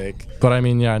it's like, but I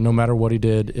mean, no matter what he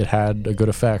did, it had a good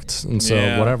effect. And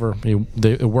so whatever,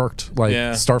 it worked. Like,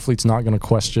 Starfleet's not going to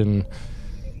question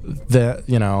that,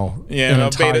 you know,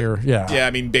 entire... I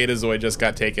mean, Betazoid just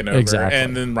got taken over.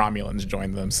 And then Romulans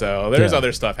joined them. So there's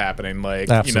other stuff happening. Like,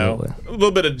 absolutely. You know, a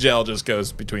little bit of gel just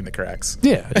goes between the cracks.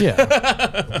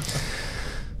 Yeah.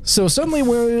 So suddenly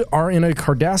we are in a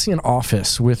Cardassian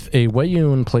office with a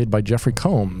Weyun played by Jeffrey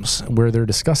Combs, where they're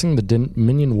discussing the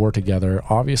Dominion War together,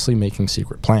 obviously making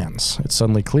secret plans. It's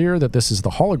suddenly clear that this is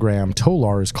the hologram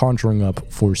Tolar is conjuring up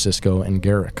for Sisko and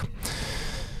Garrick.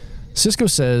 Sisko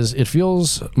says it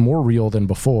feels more real than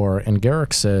before, and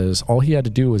Garrick says all he had to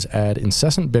do was add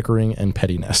incessant bickering and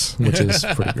pettiness, which is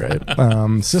pretty great.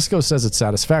 Sisko says it's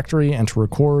satisfactory and to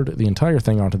record the entire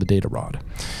thing onto the data rod.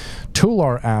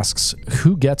 Tolar asks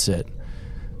who gets it,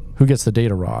 who gets the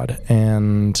data rod,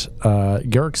 and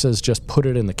Garrick says just put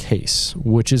it in the case,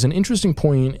 which is an interesting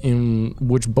point in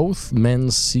which both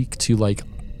men seek to, like,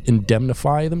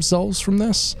 indemnify themselves from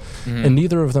this, and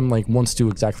neither of them, like, wants to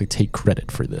exactly take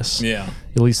credit for this. Yeah.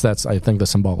 At least that's, I think, the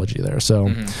symbology there.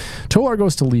 So Tolar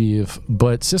goes to leave,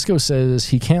 but Sisko says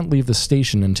he can't leave the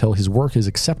station until his work is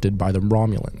accepted by the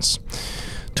Romulans.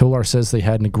 Tolar says they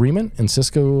had an agreement, and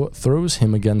Sisko throws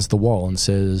him against the wall and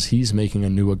says he's making a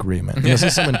new agreement. This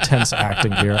is some intense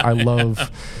acting here. I love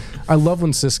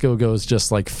when Sisko goes just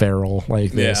like feral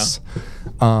like this.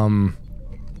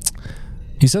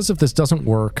 He says if this doesn't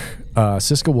work,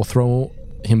 Sisko will throw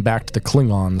him back to the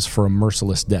Klingons for a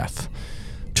merciless death.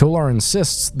 Tolar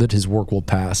insists that his work will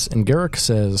pass, and Garrick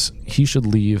says he should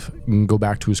leave and go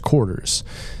back to his quarters,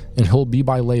 and he'll be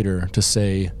by later to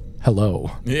say hello.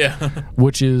 Yeah.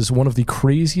 Which is one of the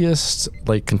craziest,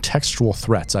 like, contextual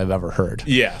threats I've ever heard.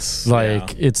 Yes.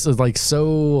 Like, it's, like,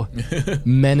 so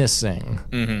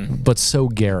menacing, but so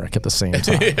Garrick at the same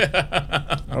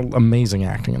time. Amazing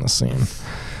acting in the scene.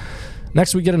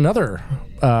 Next, we get another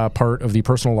part of the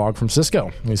personal log from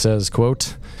Sisko. He says,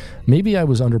 quote, "Maybe I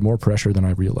was under more pressure than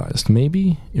I realized.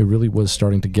 Maybe it really was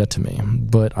starting to get to me,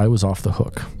 but I was off the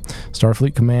hook.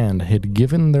 Starfleet Command had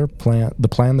given the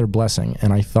plan their blessing,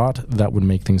 and I thought that would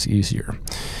make things easier.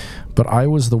 But I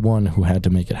was the one who had to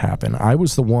make it happen. I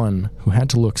was the one who had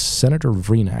to look Senator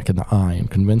Vreenak in the eye and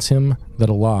convince him that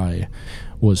a lie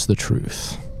was the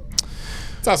truth."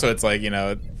 It's also, it's like,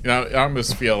 I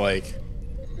almost feel like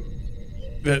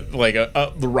that, like,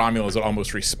 the Romulans would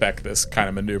almost respect this kind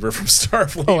of maneuver from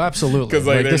Starfleet. Oh, absolutely. Because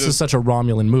like this is such a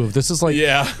Romulan move. This is like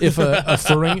if a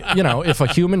Ferengi, if a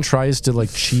human tries to,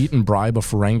 like, cheat and bribe a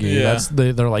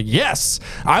Ferengi, they're like, yes,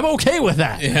 I'm okay with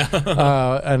that.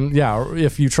 Yeah.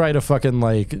 If you try to fucking,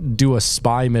 like, do a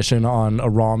spy mission on a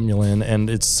Romulan and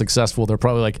it's successful, they're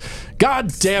probably like,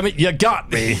 God damn it, you got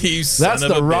me. That's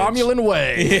the Romulan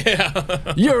way.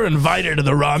 Yeah. You're invited to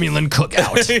the Romulan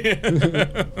cookout.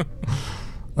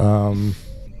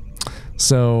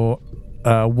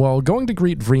 While going to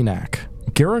greet Vreenak,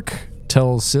 Garrick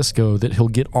tells Sisko that he'll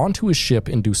get onto his ship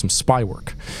and do some spy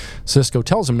work. Sisko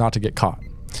tells him not to get caught.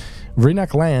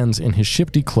 Vreenak lands and his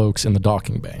ship decloaks in the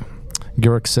docking bay.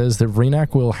 Garrick says that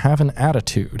Vreenak will have an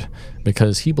attitude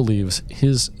because he believes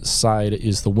his side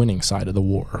is the winning side of the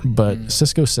war. But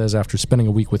Sisko says after spending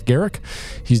a week with Garrick,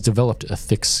 he's developed a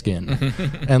thick skin.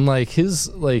 And, like, his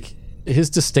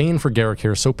disdain for Garrick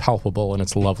here is so palpable, and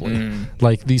it's lovely.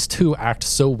 Like, these two act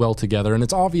so well together, and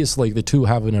it's obvious, like, the two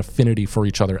have an affinity for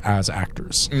each other as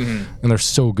actors, and they're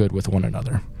so good with one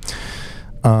another.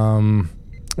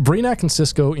 Vreenak and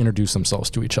Sisko introduce themselves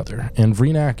to each other, and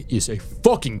Vreenak is a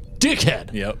fucking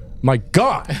dickhead. Yep. My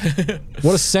God.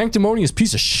 What a sanctimonious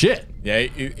piece of shit. Yeah,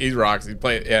 he rocks. He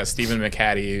played Stephen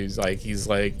McHattie,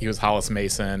 he was Hollis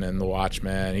Mason in The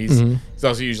Watchmen. He's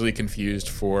also usually confused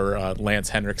for Lance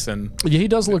Henriksen. Yeah, he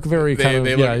does look very he's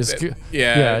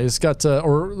got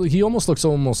or he almost looks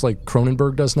like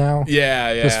Cronenberg does now.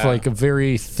 Yeah. Just like a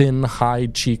very thin, high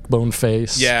cheekbone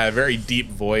face. Yeah, very deep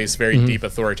voice, very deep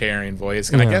authoritarian voice.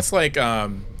 And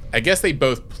I guess they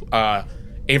both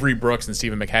Avery Brooks and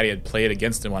Stephen McHattie had played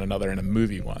against one another in a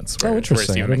movie once where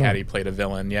Stephen McHattie played a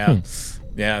villain.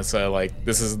 Yeah, so, like,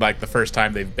 this is, like, the first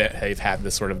time they've had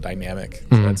this sort of dynamic.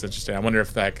 So that's interesting. I wonder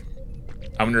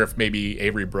if maybe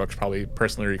Avery Brooks probably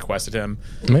personally requested him.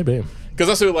 Maybe. Because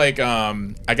also, like,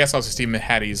 I guess also Steve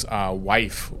Mahatty's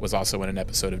wife was also in an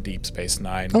episode of Deep Space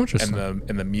Nine. Oh, interesting.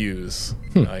 In the Muse.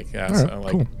 Like, yeah, so, right,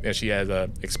 like, cool. yeah, she has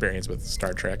experience with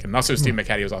Star Trek. And also, Steve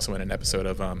Mahatty was also in an episode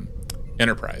of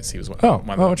Enterprise. He was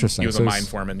interesting. He was So a mine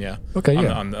foreman, yeah. Okay,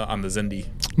 on the Xindi.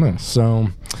 Nice. So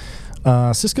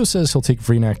Sisko says he'll take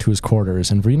Vreenak to his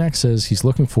quarters, and Vreenak says he's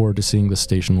looking forward to seeing the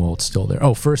station while it's still there.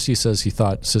 Oh, first he says he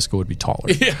thought Sisko would be taller.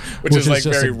 Yeah, which is like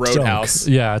just very a Roadhouse.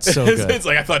 joke. Yeah, it's so good. It's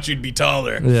like, I thought you'd be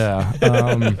taller. Yeah.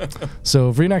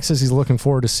 So Vreenak says he's looking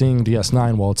forward to seeing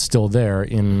DS9 while it's still there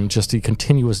in just a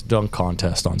continuous dunk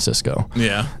contest on Sisko.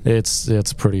 Yeah.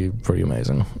 It's pretty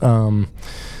amazing.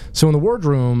 So in the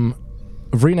wardroom,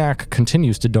 Vreenak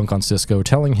continues to dunk on Sisko,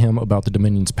 telling him about the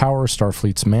Dominion's power,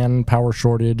 Starfleet's manpower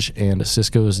shortage, and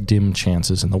Sisko's dim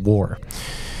chances in the war.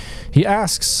 He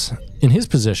asks, in his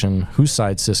position, whose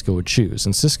side Sisko would choose,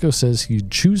 and Sisko says he'd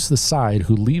choose the side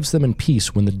who leaves them in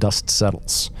peace when the dust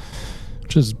settles,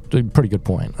 which is a pretty good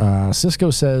point.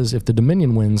 Sisko says if the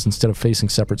Dominion wins, instead of facing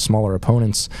separate smaller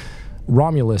opponents,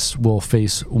 Romulus will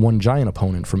face one giant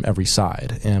opponent from every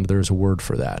side, and there's a word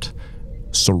for that.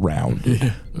 Surrounded.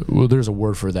 Yeah. Well, there's a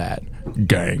word for that.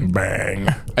 Gang bang.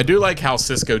 I do like how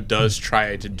Sisko does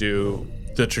try to do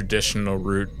the traditional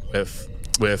route with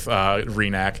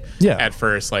Vreenak at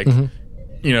first, like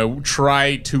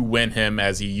try to win him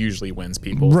as he usually wins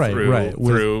people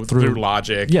through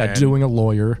logic. Yeah, doing a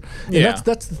lawyer. And yeah,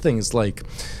 that's the thing. Is like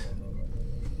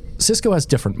Sisko has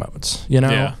different modes, you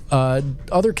know? Yeah.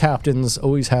 Other captains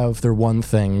always have their one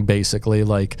thing, basically.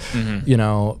 Like,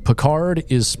 Picard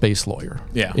is space lawyer.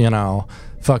 Yeah.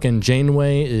 Fucking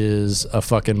Janeway is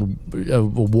a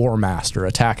war master.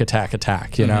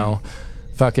 Attack, you know?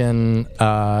 Fucking,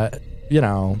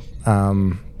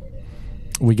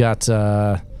 we got...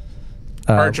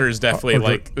 Archer is definitely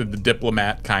like the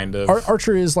diplomat kind of.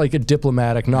 Archer is like a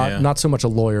diplomatic, not so much a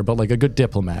lawyer, but like a good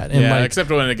diplomat. And like, except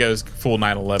when it goes full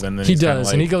 9/11. He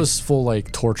does, and he goes full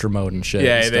like torture mode and shit.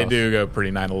 Yeah, they do go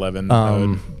pretty 9/11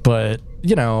 mode. But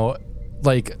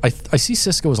like I see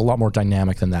Sisko as a lot more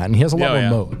dynamic than that, and he has a lot more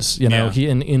modes. He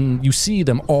and you see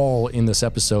them all in this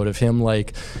episode of him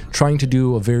like trying to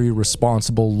do a very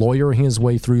responsible lawyering his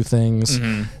way through things,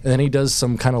 and then he does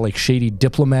some kind of like shady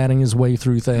diplomating his way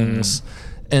through things.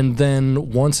 And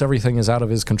then once everything is out of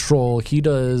his control, he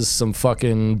does some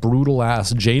fucking brutal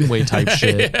ass Janeway type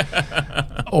shit.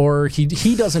 Or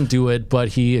he doesn't do it, but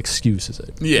he excuses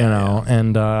it. Yeah.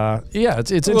 And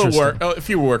it's interesting. A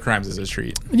few war crimes as a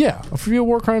treat. Yeah, a few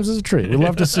war crimes as a treat. We'd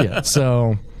love to see it.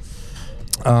 So,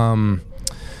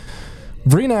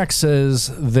 Vreenak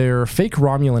says their fake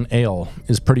Romulan ale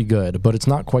is pretty good, but it's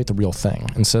not quite the real thing,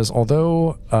 and says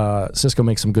although Sisko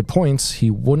makes some good points, he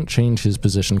wouldn't change his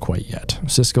position quite yet.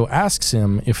 Sisko asks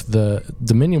him if the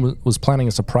Dominion was planning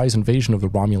a surprise invasion of the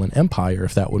Romulan Empire,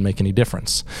 if that would make any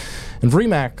difference. And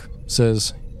Vreenak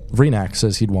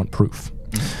says he'd want proof.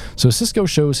 So Sisko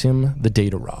shows him the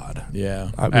data rod.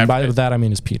 Yeah. By that I mean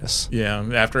his penis. Yeah.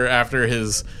 After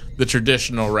the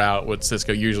traditional route, what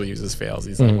Sisko usually uses fails.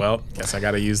 He's like, well, guess I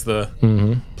got to use the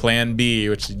Plan B,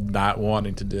 which he's not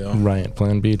wanting to do. Right.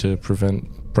 Plan B to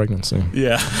prevent pregnancy.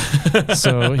 Yeah.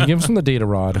 So he gives him the data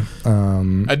rod.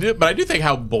 I do think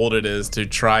how bold it is to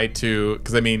try to,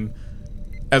 because I mean,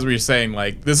 as we were saying,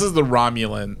 like, this is the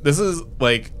Romulan. This is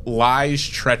like lies,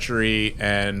 treachery,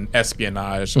 and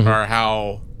espionage are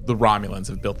how the Romulans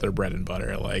have built their bread and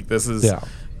butter. Like, this is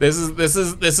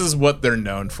what they're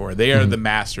known for. They are the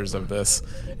masters of this,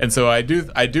 and so I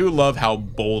do love how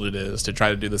bold it is to try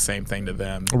to do the same thing to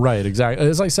them. Right. Exactly.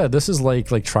 As I said, this is like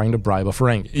trying to bribe a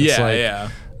Ferengi. It's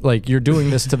like you're doing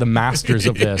this to the masters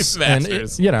of this,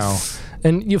 masters.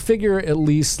 And you figure at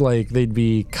least like they'd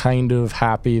be kind of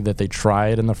happy that they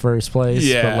tried in the first place.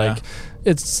 Yeah. But like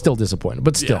it's still disappointing.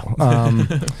 But still.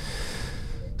 Yeah.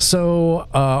 So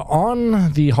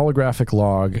on the holographic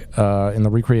log in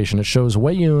the recreation, it shows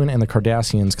Weyun and the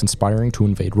Cardassians conspiring to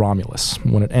invade Romulus.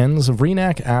 When it ends,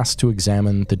 Vreenak asks to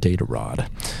examine the data rod.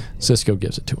 Sisko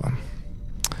gives it to him.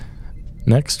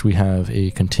 Next, we have a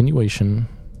continuation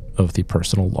of the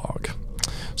personal log.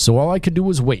 So all I could do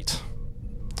was wait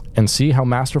and see how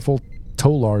masterful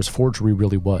Tolar's forgery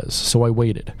really was. So I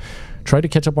waited. Tried to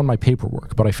catch up on my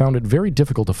paperwork, but I found it very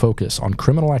difficult to focus on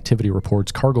criminal activity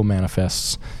reports, cargo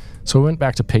manifests, so I went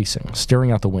back to pacing,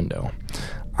 staring out the window.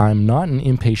 I'm not an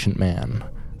impatient man.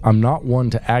 I'm not one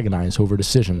to agonize over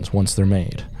decisions once they're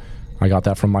made. I got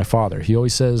that from my father. He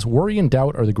always says, worry and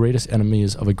doubt are the greatest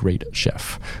enemies of a great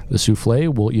chef. The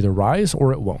souffle will either rise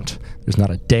or it won't. There's not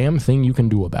a damn thing you can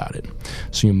do about it.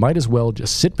 So you might as well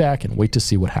just sit back and wait to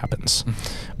see what happens.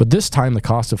 But this time the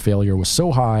cost of failure was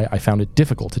so high, I found it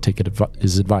difficult to take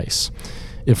his advice.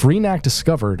 If Renak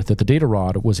discovered that the data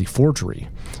rod was a forgery,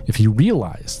 if he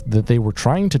realized that they were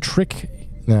trying to trick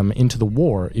them into the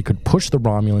war, it could push the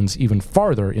Romulans even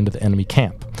farther into the enemy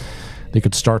camp. They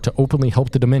could start to openly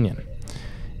help the Dominion.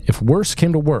 If worse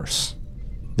came to worse,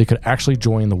 they could actually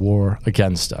join the war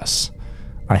against us.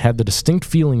 I had the distinct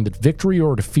feeling that victory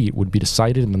or defeat would be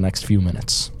decided in the next few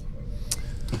minutes.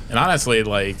 And honestly,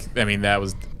 like, I mean, that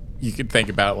was, you could think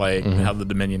about, like, how the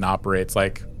Dominion operates.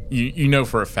 Like, you know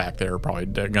for a fact they were probably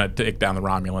going to take down the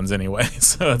Romulans anyway.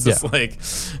 So it's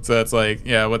just like,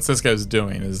 yeah, what Sisko's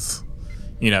doing is,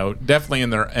 you know, definitely in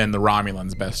the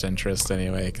Romulans' best interest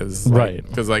anyway. Because,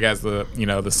 like, as the, you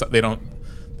know,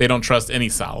 they don't trust any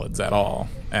solids at all,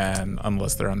 and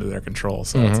unless they're under their control.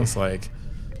 So it's just like,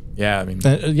 yeah, I mean...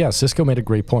 Sisko made a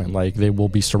great point. Like, they will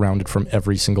be surrounded from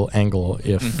every single angle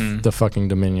if the fucking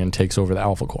Dominion takes over the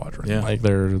Alpha Quadrant. Yeah. Like,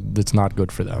 it's not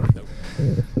good for them. Nope.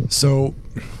 So,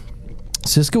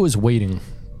 Sisko is waiting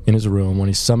in his room when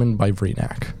he's summoned by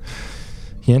Vrenak.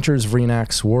 He enters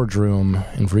Vrenak's wardroom,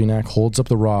 and Vrenak holds up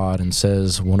the rod and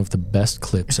says one of the best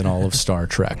clips in all of Star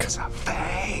Trek. It's a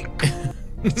fake.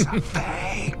 It's a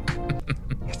fake.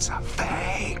 It's a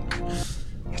fake.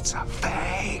 It's a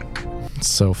fake. It's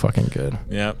so fucking good.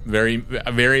 Yeah, very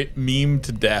meme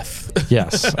to death.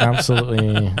 Yes,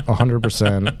 absolutely,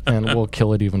 100%, and we'll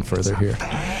kill it even further here.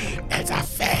 It's a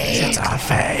fake. It's a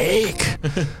fake.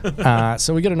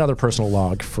 So we get another personal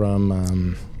log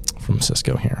from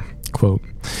Sisko here. Quote,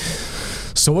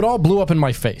 "So it all blew up in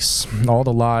my face. All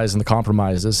the lies and the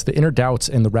compromises, the inner doubts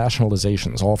and the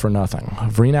rationalizations, all for nothing.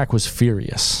 Vrenak was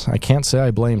furious. I can't say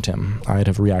I blamed him. I'd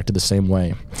have reacted the same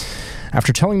way.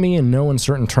 After telling me in no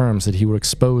uncertain terms that he would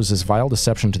expose his vile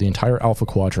deception to the entire Alpha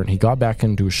Quadrant, he got back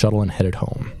into his shuttle and headed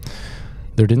home.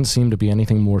 There didn't seem to be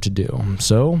anything more to do,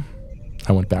 so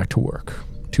I went back to work.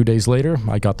 2 days later,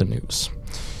 I got the news."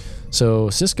 So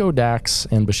Sisko, Dax,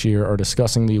 and Bashir are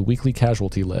discussing the weekly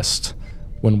casualty list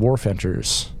when Worf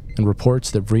enters and reports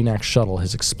that Vrenak's shuttle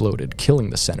has exploded,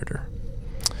 killing the senator.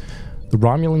 The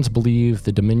Romulans believe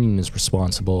the Dominion is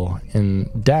responsible, and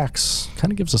Dax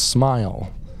kind of gives a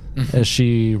smile as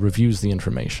she reviews the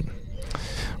information.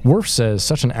 Worf says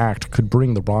such an act could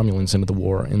bring the Romulans into the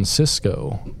war, and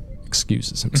Sisko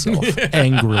excuses himself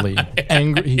angrily.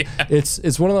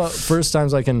 It's one of the first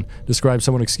times I can describe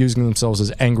someone excusing themselves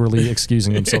as angrily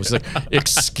excusing themselves. He's like,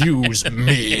 "Excuse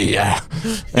me,"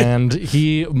 and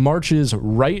he marches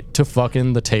right to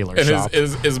fucking the tailor shop.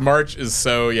 His march is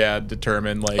so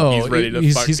determined. Like he's ready to.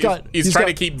 He's trying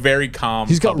to keep very calm.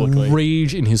 He's got publicly.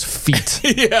 Rage in his feet.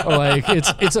 Like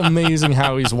it's amazing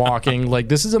how he's walking. Like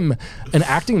this is an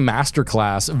acting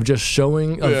masterclass of just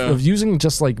showing of using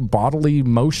just like bodily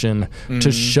motion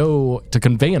to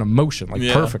convey an emotion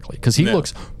perfectly, because he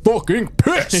looks fucking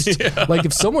pissed. Like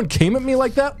if someone came at me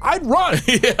like that, I'd run.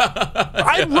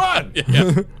 I'd run.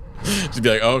 Just be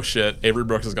like, "Oh shit, Avery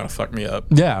Brooks is gonna fuck me up."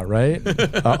 Yeah, right.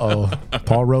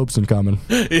 Paul Robeson coming.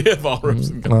 Paul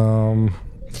Robeson coming.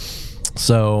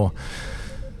 So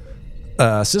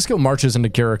Sisko marches into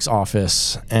Garrick's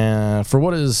office for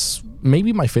what is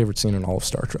maybe my favorite scene in all of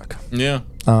Star Trek.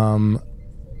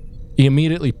 He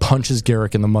immediately punches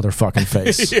Garrick in the motherfucking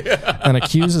face and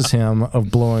accuses him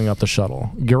of blowing up the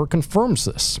shuttle. Garrick confirms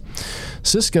this.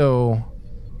 Sisko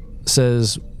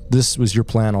says, "This was your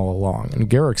plan all along." And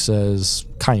Garrick says,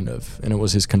 "Kind of, and it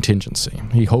was his contingency.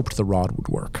 He hoped the rod would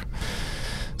work."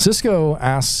 Sisko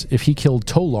asks if he killed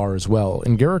Tolar as well,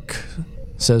 and Garrick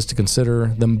says to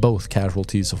consider them both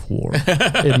casualties of war,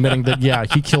 admitting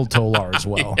that he killed Tolar as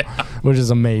well, which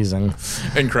is amazing.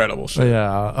 Incredible shit.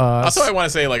 Also, I want to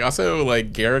say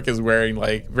Garrick is wearing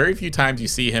very few times you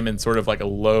see him in sort of like a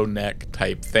low neck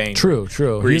type thing. True.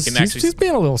 Where He's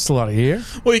being a little slutty here.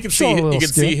 Well, you can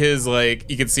see his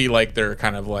their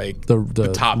kind of like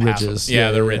the top ridges. Half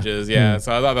of, the ridges.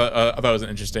 So I thought it was an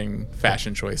interesting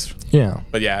fashion choice. Yeah.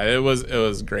 But it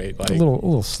was great. Like a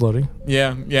little slutty.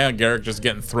 Yeah. Garrick just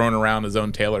getting thrown around his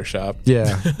own tailor shop.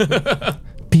 Yeah.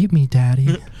 Beat me,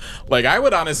 daddy. Like I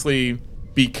would honestly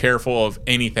be careful of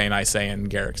anything I say in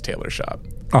Garrick's tailor shop.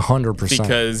 100%.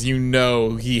 Because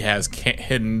he has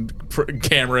hidden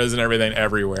cameras and everything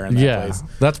everywhere in that place.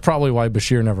 That's probably why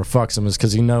Bashir never fucks him, is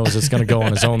because he knows it's going to go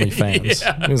on his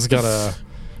OnlyFans. He's got to...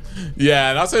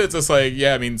 Yeah, and also it's just like,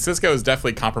 I mean, Sisko is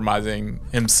definitely compromising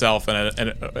himself, and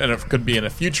it could be in a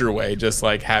future way, just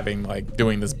like having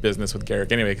doing this business with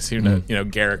Garrick anyway, because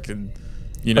Garrick could,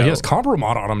 he has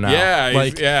compromise on him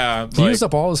now. He used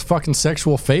up all his fucking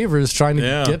sexual favors trying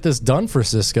to get this done for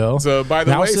Sisko. So by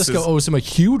the way, Sisko owes him a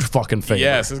huge fucking favor.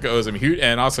 Yeah, Sisko owes him huge,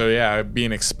 and also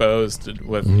being exposed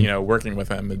with working with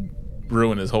him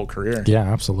ruin his whole career. Yeah,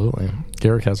 absolutely.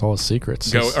 Garak has all his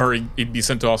secrets. Or he'd be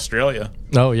sent to Australia.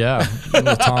 Oh yeah,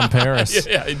 with Tom Paris.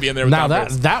 Yeah, he'd be in there with now Tom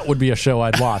Paris. that would be a show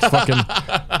I'd watch. Fucking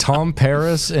Tom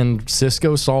Paris and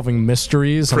Cisco solving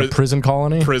mysteries in a prison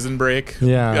colony. Prison Break.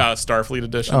 Yeah. Starfleet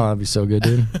edition. Oh, that'd be so good,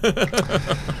 dude.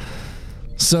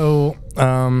 So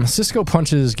Cisco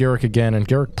punches Garak again, and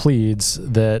Garak pleads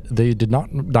that they did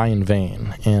not die in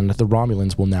vain, and the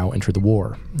Romulans will now enter the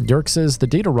war. Garak says the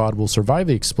data rod will survive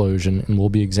the explosion and will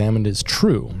be examined as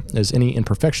true, as any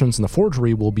imperfections in the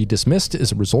forgery will be dismissed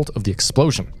as a result of the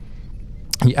explosion.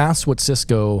 He asks what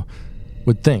Cisco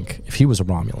would think if he was a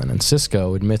Romulan, and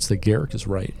Cisco admits that Garak is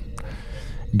right.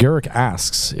 Garak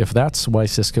asks if that's why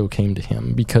Cisco came to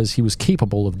him, because he was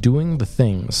capable of doing the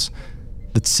things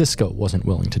that Cisco wasn't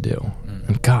willing to do.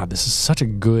 And God, this is such a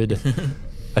good...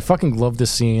 I fucking love this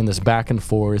scene, this back and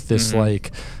forth, this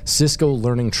like Cisco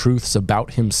learning truths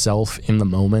about himself in the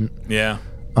moment. Yeah.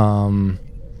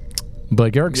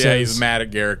 But Garak says... Yeah, he's mad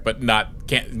at Garak, but not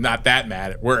that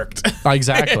mad. It worked.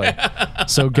 Exactly.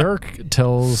 So Garak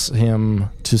tells him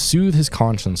to soothe his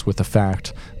conscience with the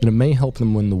fact that it may help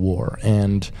them win the war,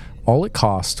 and all it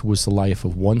cost was the life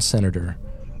of one senator,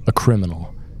 a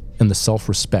criminal, and the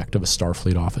self-respect of a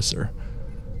Starfleet officer.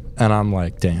 And I'm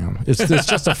like, damn. It's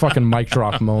just a fucking mic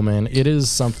drop moment. It is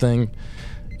something...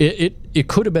 It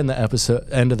could have been the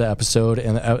end of the episode,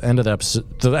 and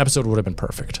the episode would have been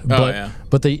perfect.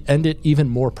 But they end it even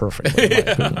more perfectly, in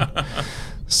my opinion.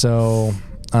 So,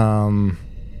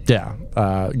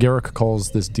 Garak calls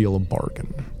this deal a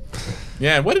bargain.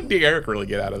 Yeah, what did Garak really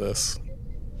get out of this?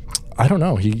 I don't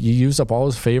know. He used up all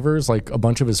his favors. Like, a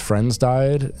bunch of his friends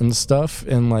died and stuff.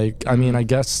 And, like, I mean, I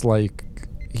guess, like,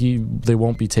 they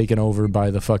won't be taken over by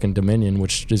the fucking Dominion,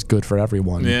 which is good for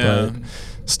everyone. Yeah. But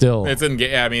still. It's in,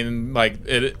 I mean, like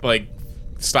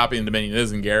stopping the Dominion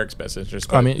is in Garak's best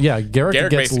interest. I mean, yeah, Garak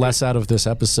gets less out of this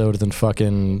episode than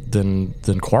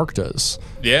Quark does.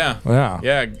 Yeah. Yeah.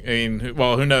 Yeah. I mean,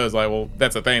 well, who knows? Like, well,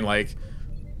 that's the thing. Like,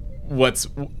 what's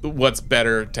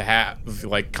better to have,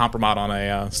 like, compromise on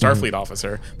a Starfleet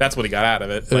officer? That's what he got out of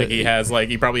it. Like,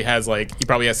 he probably has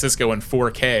Cisco in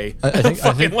 4K.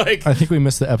 I think we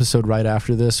missed the episode right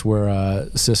after this where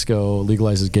Cisco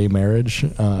legalizes gay marriage.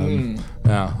 And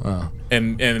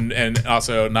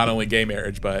also not only gay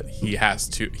marriage, but he has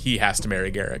to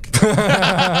marry Garak.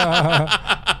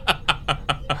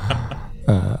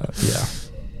 Yeah.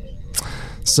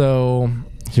 So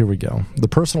here we go. The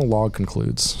personal log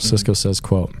concludes. Cisco says,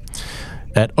 quote,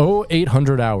 "At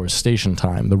 0800 hours station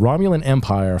time, the Romulan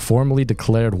Empire formally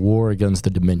declared war against the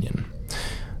Dominion.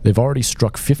 They've already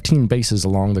struck 15 bases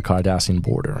along the Cardassian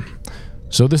border.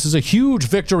 So this is a huge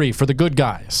victory for the good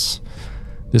guys.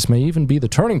 This may even be the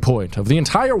turning point of the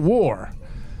entire war.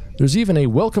 There's even a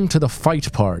welcome to the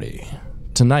fight party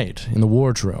tonight in the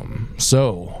wardroom.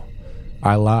 So,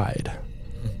 I lied.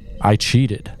 I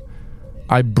cheated.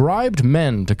 I bribed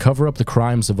men to cover up the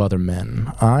crimes of other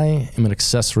men. I am an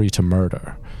accessory to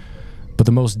murder. But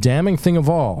the most damning thing of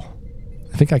all,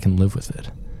 I think I can live with it.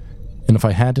 And if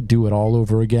I had to do it all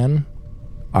over again,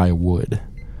 I would.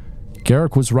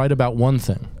 Garak was right about one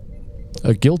thing.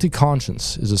 A guilty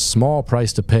conscience is a small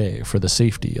price to pay for the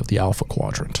safety of the Alpha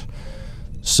Quadrant.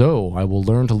 So I will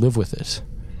learn to live with it.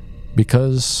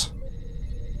 Because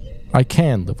I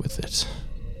can live with it.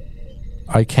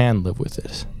 I can live with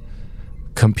it.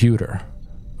 Computer,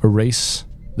 erase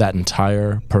that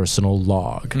entire personal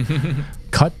log.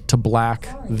 Cut to black,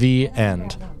 the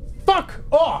end." Fuck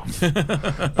off!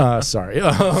 Sorry.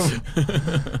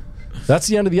 That's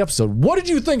the end of the episode. What did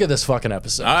you think of this fucking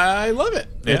episode? I love it.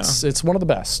 Yeah. It's one of the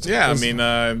best. Yeah, I mean,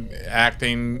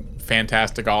 acting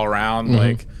fantastic all around.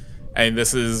 Like, and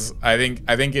this is, I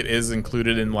think it is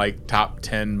included in like top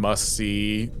 10 must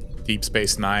see Deep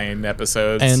Space Nine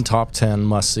episodes and top 10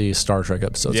 must see Star Trek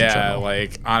episodes. Yeah,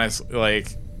 like honestly,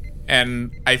 like,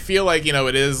 and I feel like, you know,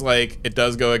 it is like, it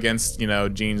does go against, you know,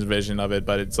 Gene's vision of it,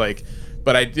 but it's like,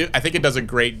 but I think it does a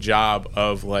great job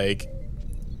of like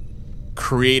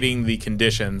creating the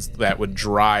conditions that would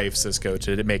drive Cisco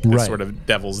to make this sort of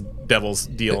devil's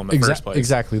deal in the first place.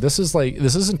 Exactly. This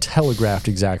isn't telegraphed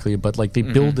exactly, but like they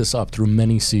build this up through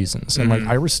many seasons. And like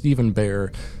Ira Stephen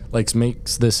Bear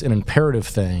makes this an imperative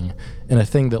thing and a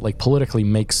thing that like politically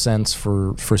makes sense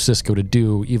for Cisco to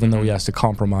do, even though he has to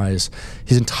compromise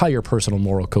his entire personal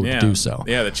moral code to do so.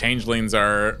 Yeah, the changelings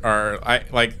are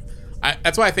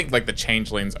that's why I think like the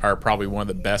changelings are probably one of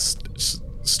the best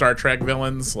Star Trek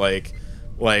villains.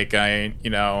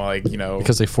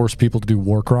 Because they force people to do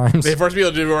war crimes. They force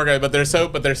people to do war crimes, but they're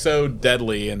so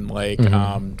deadly and like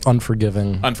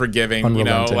unforgiving, you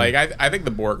know, like I think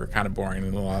the Borg are kind of boring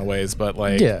in a lot of ways, but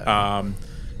like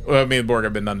Well, I mean, the Borg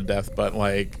have been done to death, but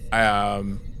like,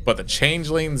 but the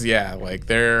changelings, yeah, like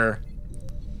they're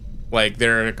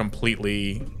a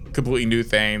completely new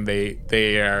thing.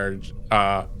 They're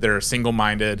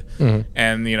single-minded,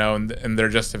 and and their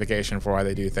justification for why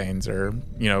they do things or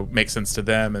makes sense to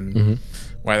them and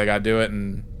why they got to do it,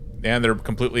 and they're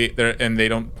completely and they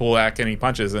don't pull back any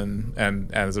punches,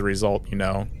 and as a result,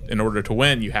 in order to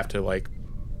win, you have to like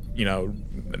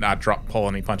not pull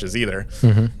any punches either,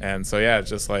 and so it's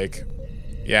just like.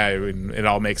 Yeah, it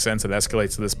all makes sense. It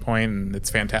escalates to this point, and it's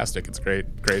fantastic. It's a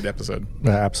great episode.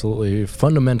 Absolutely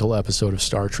fundamental episode of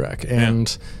Star Trek,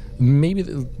 and maybe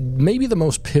the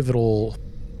most pivotal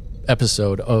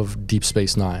episode of Deep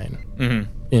Space Nine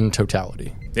in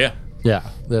totality. Yeah.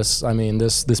 This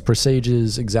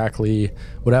presages exactly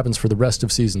what happens for the rest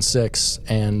of season 6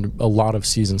 and a lot of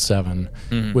season 7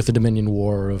 with the Dominion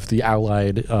War of the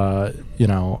Allied,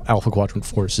 Alpha Quadrant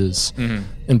forces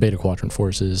and Beta Quadrant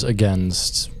forces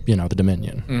against, the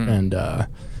Dominion. And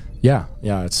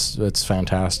it's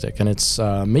fantastic, and it's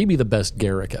maybe the best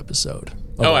Garrick episode.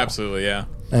 Absolutely, yeah.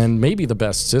 And maybe the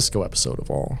best Cisco episode of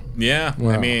all. Yeah,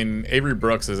 I mean, Avery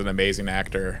Brooks is an amazing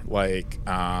actor. Like,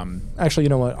 actually, you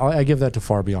know what? I give that to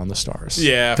Far Beyond the Stars.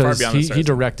 Yeah, Far Beyond the Stars. He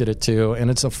directed it too,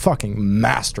 and it's a fucking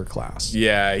masterclass.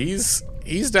 Yeah, he's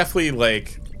definitely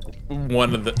like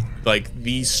one of the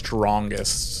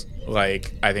strongest.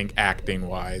 Like, I think acting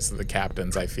wise, the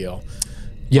captains. I feel.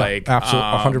 Yeah,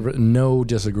 absolutely, 100%, no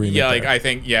disagreement. Yeah, there. I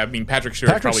think, Patrick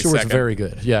Stewart's probably Stewart's second. very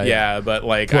good. Yeah. But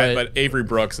Avery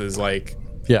Brooks is like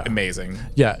amazing.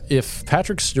 Yeah, if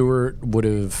Patrick Stewart would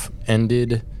have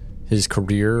ended his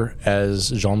career as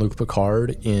Jean-Luc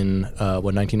Picard in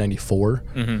 1994,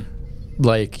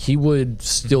 like he would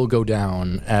still go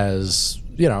down as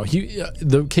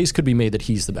the case could be made that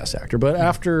he's the best actor, but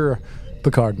after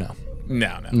Picard, no.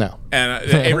 And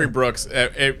Avery Brooks,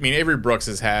 Avery Brooks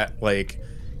has had like.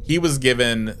 He was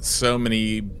given so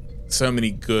many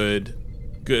good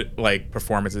like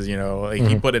performances, he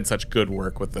put in such good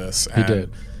work with this. He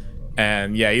did.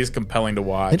 And he's compelling to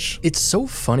watch. It's so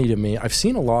funny to me. I've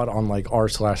seen a lot on like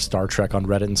r/Star Trek on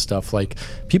Reddit and stuff. Like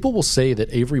people will say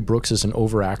that Avery Brooks is an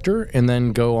overactor and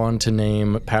then go on to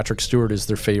name Patrick Stewart as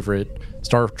their favorite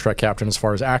Star Trek captain as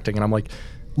far as acting. And I'm like,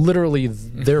 literally,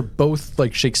 they're both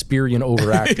like Shakespearean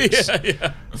overactors.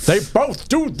 They both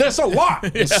do this a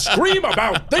lot and scream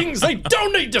about things they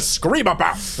don't need to scream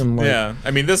about. Like,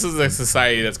 I mean, this is a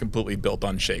society that's completely built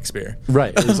on Shakespeare.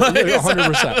 Right.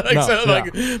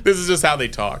 100%. This is just how they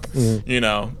talk,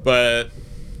 But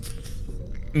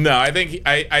no, I think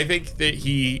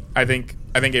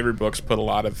Avery Brooks put a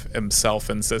lot of himself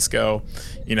in Cisco,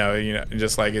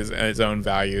 just like his own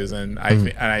values, and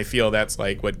I feel that's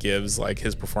like what gives like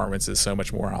his performances so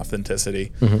much more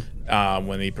authenticity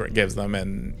when he gives them,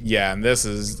 and this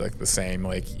is like the same.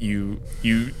 Like you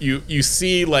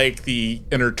see like the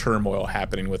inner turmoil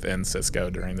happening within Cisco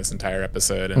during this entire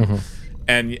episode,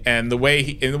 and the way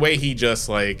he just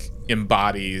like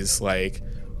embodies like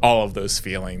all of those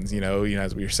feelings,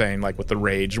 as we were saying, like with the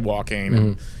rage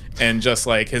walking and just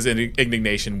like his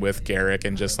indignation with Garrick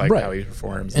and just like how he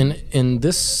performs. And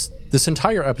this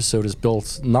entire episode is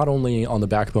built not only on the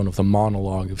backbone of the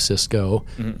monologue of Cisco,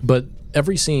 but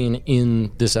every scene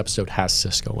in this episode has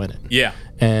Cisco in it. Yeah.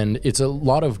 And it's a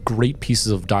lot of great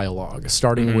pieces of dialogue,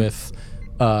 starting with,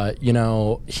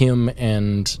 him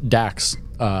and Dax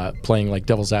playing like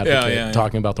devil's advocate,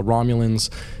 talking about the Romulans.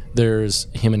 There's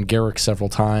him and Garrick several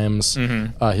times.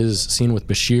 His scene with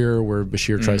Bashir, where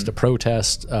Bashir tries to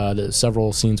protest.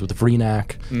 Several scenes with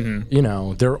Vreenak.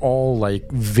 They're all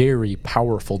like very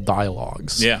powerful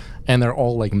dialogues. Yeah, and they're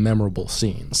all like memorable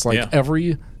scenes. Like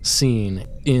every scene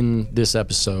in this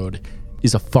episode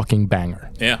is a fucking banger.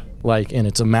 Yeah, like, and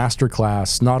it's a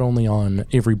masterclass not only on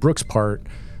Avery Brooks' part,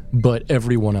 but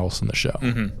everyone else in the show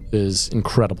is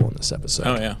incredible in this episode.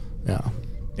 Oh yeah, yeah.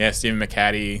 Yeah, Stephen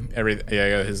McHattie,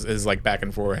 his like back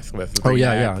and forth with.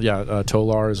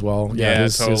 Tolar as well.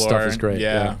 His stuff is great.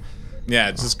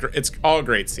 It's all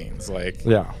great scenes. Like,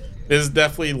 this is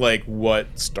definitely like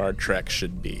what Star Trek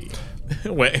should be.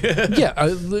 What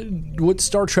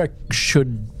Star Trek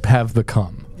should have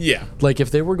become. Yeah, like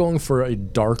if they were going for a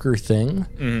darker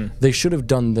thing, they should have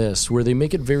done this, where they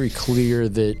make it very clear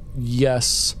that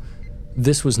yes,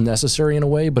 this was necessary in a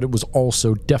way, but it was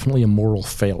also definitely a moral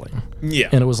failing. Yeah.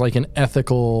 And it was like an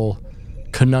ethical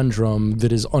conundrum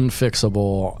that is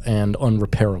unfixable and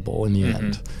unrepairable in the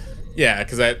end. Yeah,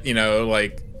 because they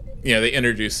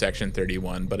introduced Section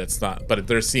 31, but it's not. But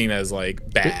they're seen as like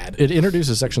bad. It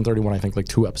introduces Section 31, I think, like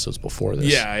 2 episodes before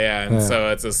this. And so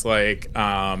it's just like,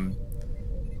 the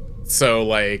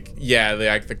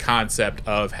concept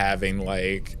of having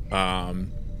like,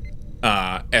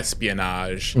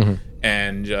 espionage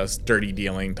and just dirty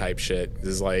dealing type shit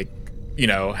is like,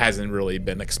 hasn't really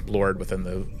been explored within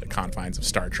the confines of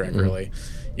Star Trek, really.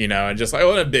 And just like,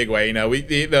 in a big way,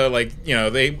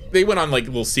 they went on like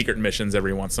little secret missions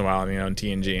every once in a while, in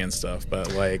TNG and stuff,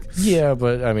 but like,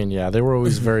 but I mean, they were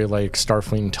always very like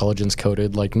Starfleet intelligence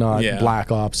coded, like not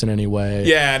Black Ops in any way.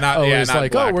 Not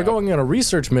like, Black we're going on a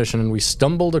research mission and we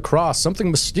stumbled across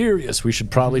something mysterious. We should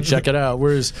probably check it out.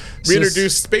 Whereas we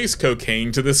introduced space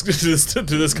cocaine to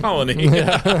this colony.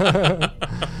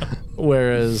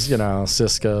 Whereas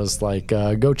Cisco's like,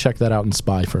 go check that out and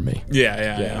spy for me.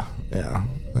 Yeah.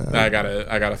 I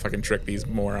gotta fucking trick these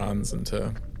morons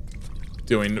into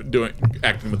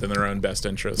acting within their own best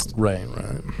interest. Right.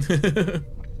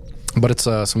 But it's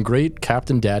some great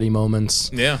Captain Daddy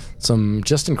moments. Yeah. Some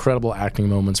just incredible acting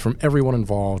moments from everyone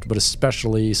involved, but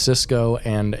especially Cisco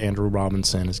and Andrew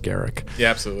Robinson as Garrick. Yeah,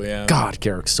 absolutely. Yeah. God,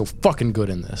 Garrick's so fucking good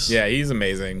in this. Yeah, he's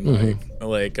amazing.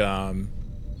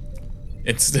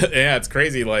 It's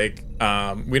crazy. Like,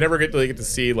 we never get to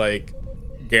see like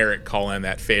Garrick call in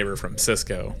that favor from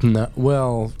Cisco. No,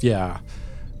 well, yeah,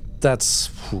 that's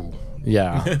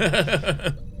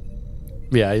yeah.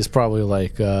 He's probably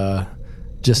like,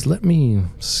 just let me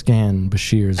scan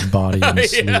Bashir's body in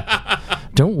sleep.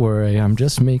 Don't worry, I'm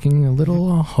just making a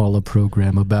little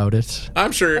holoprogram about it.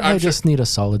 I'm sure. I just need a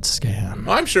solid scan.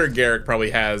 I'm sure Garrick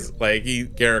probably has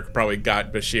Garrick probably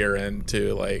got Bashir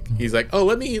into like, he's like, oh,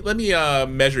 let me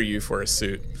measure you for a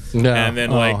suit. Yeah. And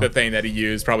then the thing that he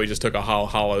used probably just took a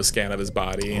holo scan of his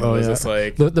body and was just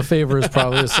like, the favor is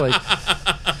probably just like,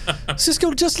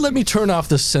 Cisco, just let me turn off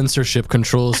the censorship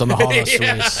controls on the holo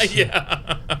suite.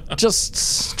 Yeah.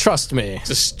 Just trust me.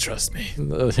 Just trust me.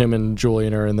 Him and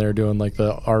Julian are in there doing like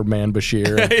our man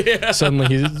Bashir. Suddenly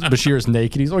Bashir's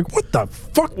naked. He's like, what the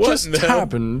fuck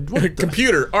happened?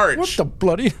 Computer Arch. What the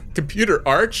bloody computer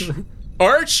Arch?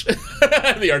 Arch?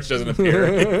 The Arch doesn't appear.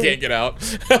 It can't get out.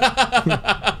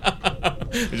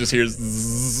 It just hears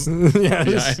zzz.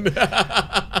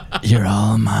 You're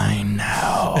all mine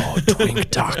now,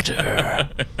 Twink Doctor.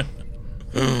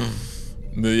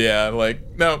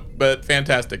 But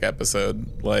fantastic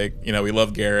episode. Like, we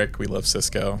love Garrick, we love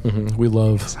Cisco. We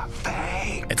love.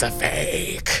 It's a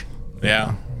fake.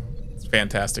 Yeah, it's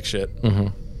fantastic shit.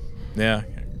 Yeah,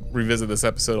 revisit this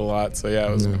episode a lot. So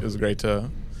yeah, it was great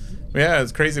to. Yeah,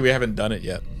 it's crazy we haven't done it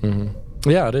yet.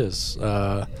 Yeah, it is.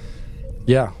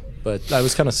 But I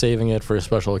was kind of saving it for a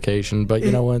special occasion. But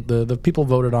you know what? The people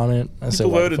voted on it. I said,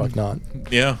 why the fuck not?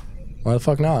 Yeah. Why the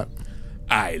fuck not?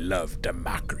 I love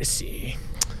democracy.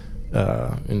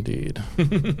 Indeed.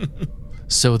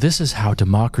 So this is how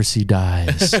democracy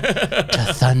dies.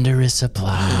 To thunderous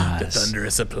applause. To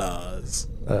thunderous applause.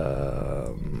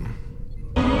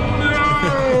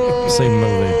 Same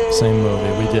movie.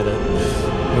 We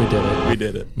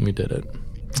did it.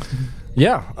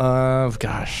 Yeah.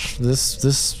 Gosh,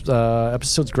 this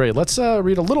episode's great. Let's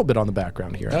read a little bit on the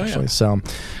background here, actually. So,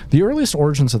 the earliest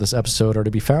origins of this episode are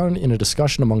to be found in a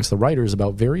discussion amongst the writers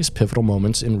about various pivotal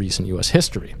moments in recent U.S.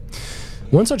 history.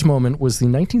 One such moment was the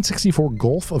 1964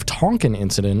 Gulf of Tonkin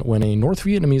incident when a North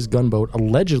Vietnamese gunboat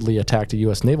allegedly attacked a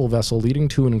U.S. naval vessel, leading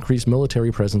to an increased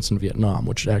military presence in Vietnam,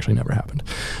 which actually never happened,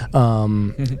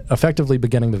 effectively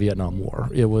beginning the Vietnam War.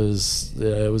 It was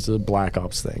a Black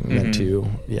Ops thing meant to,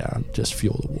 just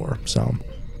fuel the war.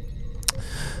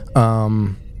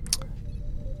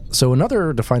 So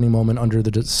another defining moment under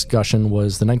the discussion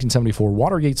was the 1974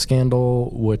 Watergate scandal,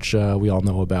 which we all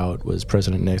know about, was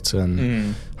President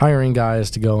Nixon hiring guys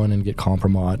to go in and get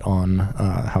compromise on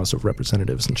House of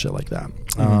Representatives and shit like that.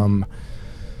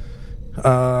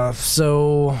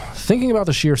 So thinking about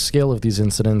the sheer scale of these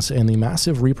incidents and the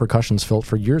massive repercussions felt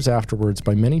for years afterwards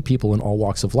by many people in all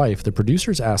walks of life, the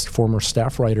producers asked former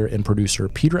staff writer and producer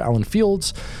Peter Allen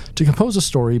Fields to compose a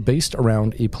story based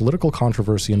around a political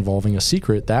controversy involving a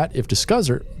secret that, if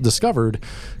discovered,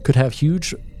 could have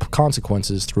huge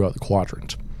consequences throughout the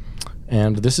quadrant.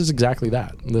 And this is exactly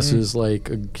that. This is like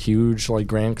a huge, like,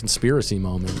 grand conspiracy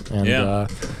moment. And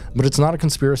but it's not a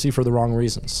conspiracy for the wrong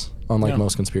reasons, unlike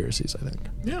most conspiracies, I think.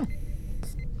 Yeah.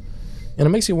 And it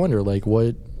makes you wonder, like,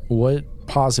 what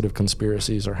positive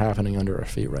conspiracies are happening under our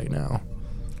feet right now?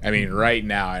 I mean, right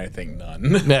now, I think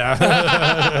none.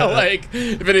 Yeah. Like,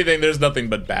 if anything, there's nothing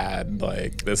but bad.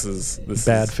 Like, this is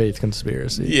bad faith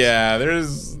conspiracies. Yeah,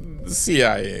 the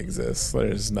CIA exists.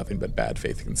 There's nothing but bad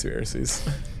faith conspiracies.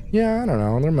 Yeah, I don't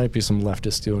know. There might be some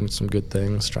leftists doing some good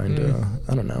things, trying to,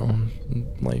 I don't know,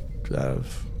 like,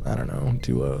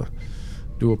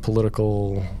 do a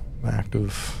political act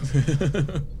of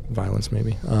violence,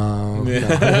 maybe.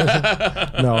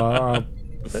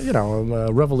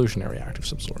 a revolutionary act of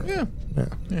some sort. Yeah.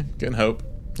 Good hope.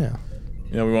 Yeah.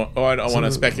 We won't. I don't want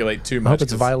to speculate too much. I hope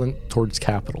it's violent towards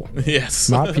capital. Yes.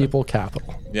 Not people,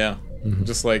 capital. Yeah. Mm-hmm.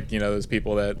 Just like those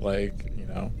people that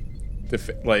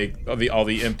all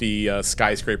the empty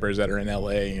skyscrapers that are in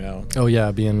LA. Oh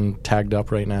yeah, being tagged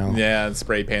up right now. Yeah, and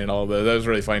spray painted all of those. That was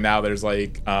really funny. Now there's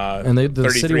and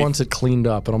the city wants it cleaned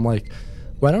up, and I'm like,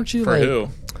 why don't you for who?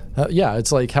 Yeah,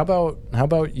 it's like how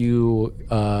about you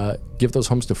give those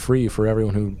homes to free for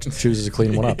everyone who chooses to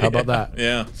clean one up? How about that?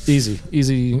 Yeah, easy,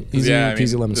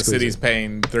 peasy lemon the squeezy. city's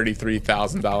paying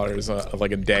 $33,000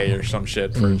 like a day or some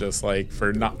shit for just like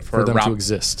for them to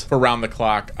exist for round the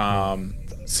clock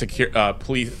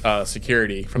police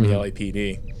security from the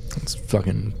LAPD. That's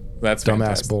dumbass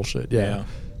fantastic. bullshit.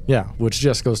 Yeah, which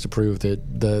just goes to prove that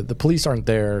the police aren't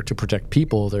there to protect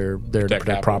people; they're there to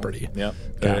protect property. Yep,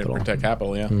 capital. Protect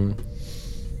capital. Yeah.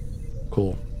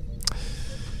 Cool.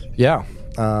 Yeah.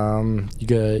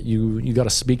 You got to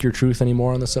speak your truth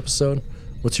anymore on this episode.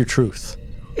 What's your truth?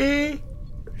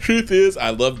 Truth is, I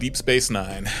love Deep Space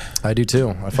Nine. I do too.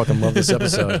 I fucking love this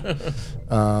episode.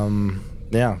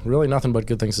 Yeah, really nothing but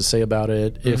good things to say about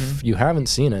it. If you haven't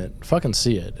seen it, fucking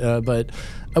see it. But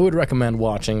I would recommend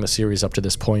watching the series up to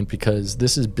this point because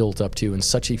this is built up to in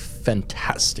such a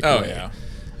fantastic way. Yeah.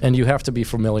 And you have to be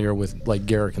familiar with like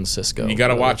Garrick and Cisco. You got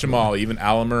to watch them all, even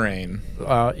Alan Moraine.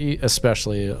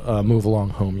 Especially Move Along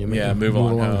Home. You mean? Yeah, Move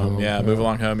Along Home. Yeah, Move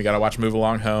Along Home. You got to watch Move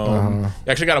Along Home.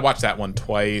 You actually got to watch that one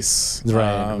twice.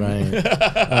 Right.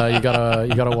 You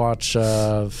gotta watch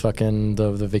fucking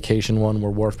the vacation one where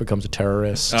Worf becomes a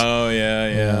terrorist. Oh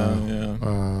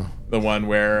yeah. The one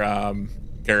where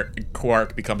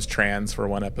Quark becomes trans for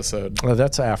one episode.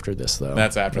 That's after this though.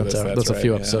 That's after this. That's a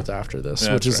few episodes after this,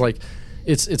 which is like.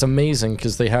 It's amazing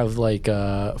because they have like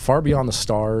Far Beyond the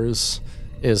Stars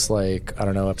is like I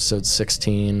don't know episode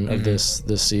 16 of this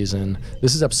season.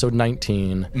 This is episode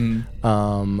 19.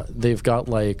 They've got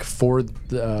like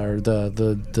the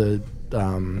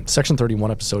Section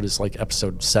 31 episode is like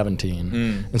episode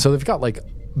 17, and so they've got like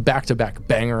back to back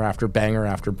banger after banger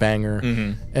after banger,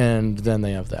 and then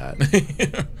they have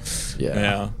that.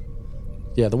 Yeah.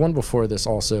 The one before this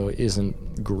also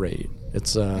isn't great.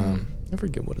 It's I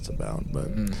forget what it's about, but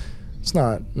it's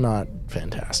not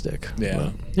fantastic.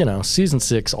 Yeah. But, season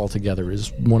 6 altogether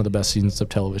is one of the best seasons of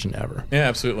television ever. Yeah,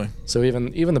 absolutely. So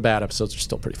even the bad episodes are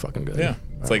still pretty fucking good. Yeah.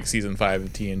 It's like season 5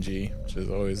 of TNG, which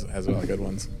has a lot of good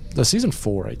ones. The season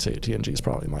 4, I'd say TNG is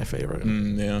probably my favorite.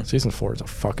 Yeah. Season 4 is a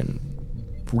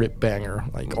fucking rip banger,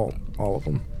 like all of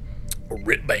them. A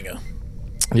rip banger.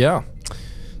 Yeah.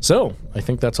 So I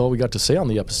think that's all we got to say on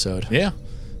the episode. Yeah.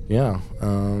 Yeah.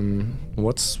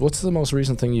 What's the most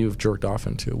recent thing you've jerked off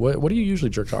into? What do you usually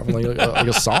jerk off in? Like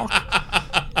a sock?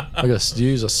 Do you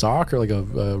use a sock or like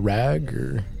a rag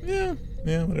or? Yeah,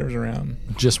 whatever's around.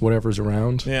 Just whatever's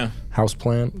around. Yeah.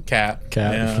 Houseplant. Cat.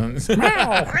 Yeah.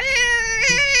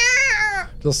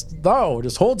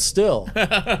 Just hold still.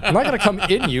 I'm not gonna come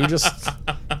in you. Just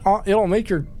it'll make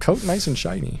your coat nice and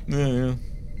shiny. Yeah.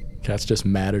 Cat's just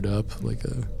matted up like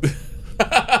a.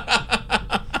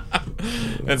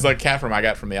 It's like cat I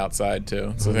got from the outside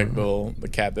too. So like the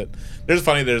cat that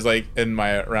there's like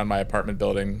around my apartment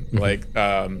building like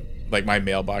my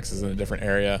mailbox is in a different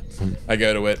area. I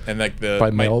go to it and like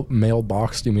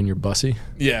mailbox. Do you mean your bussy?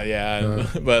 Yeah.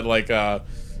 But like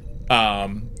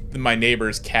my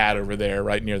neighbor's cat over there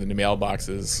right near the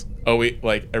mailboxes.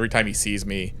 Like every time he sees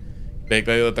me, they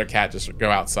let their cat just go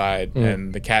outside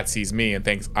and the cat sees me and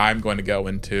thinks I'm going to go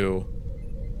into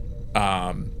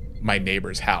my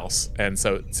neighbor's house, and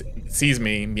so it sees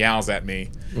me, meows at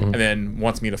me, and then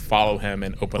wants me to follow him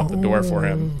and open up the door for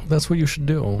him. That's what you should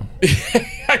do.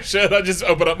 I should. I just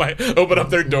open up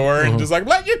their door and just like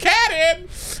let your cat in.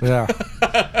 Yeah.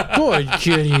 Good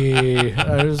kitty.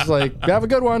 I was like, have a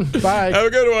good one. Bye. Have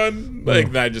a good one.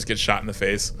 Like then I just get shot in the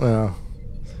face. Yeah.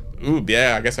 Ooh,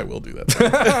 yeah. I guess I will do that.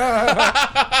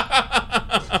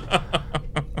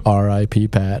 R.I.P.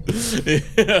 Pat.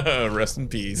 Yeah, rest in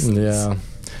peace. Yeah.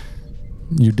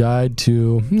 You died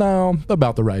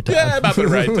about the right time. Yeah, about the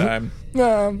right time.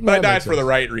 But I died for the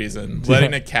right reason.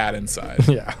 Letting a cat inside.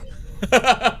 Yeah.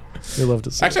 They love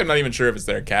to see. Actually, I'm not even sure if it's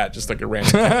their cat, just like a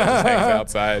random cat that just hangs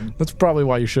outside. That's probably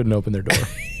why you shouldn't open their door.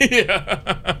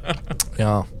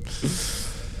 Yeah.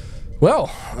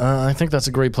 Well, I think that's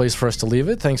a great place for us to leave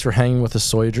it. Thanks for hanging with the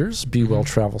Soyagers. Be well,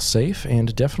 travel safe,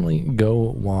 and definitely go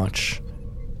watch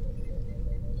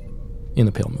In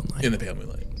the Pale Moonlight. In the Pale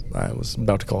Moonlight. I was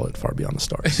about to call it Far Beyond the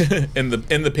Stars. in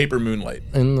the paper Moonlight.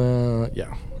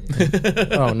 Yeah.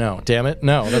 Oh no! Damn it!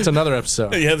 No, that's another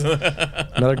episode.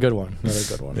 Another good one.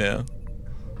 Yeah.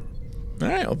 All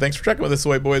right. Well, thanks for checking with us,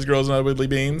 Soy Boys, Girls, and Other Widdly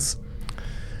Beans.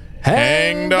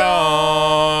 Hang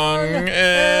Dong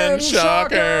and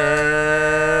Shocker.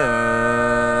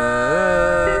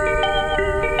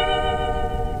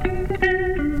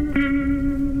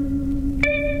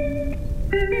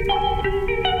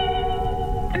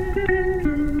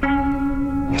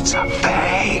 It's a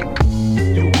fake.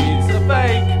 You weed's a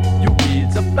fake. You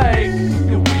weed's a fake.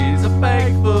 You weed's a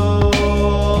fake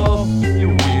fool. You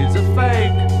weed's a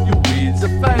fake. You weed's a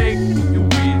fake. You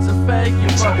weed's a fake. You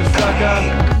fucking sucker.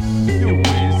 You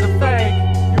weed's a fake.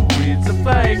 You weed's a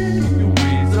fake. You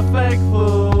weed's a fake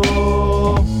fool.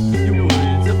 You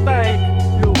weed's a fake.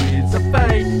 You weed's a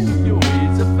fake. You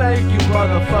weed's a fake. You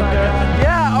motherfucker.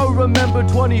 Yeah, I remember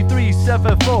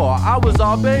 2374. I was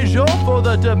on Beijing for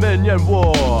the Dominion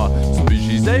War.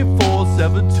 Species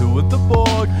 8472 at the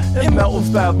Borg. It melt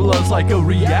with bad bloods like a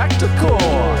reactor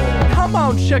core. Come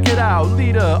on, check it out,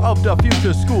 leader of the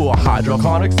future school.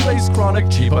 Hydrochronic, space chronic,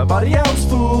 cheap everybody else,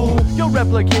 fool. Your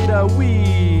replicator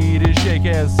weed is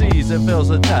shaking seas. It fails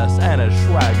a test and a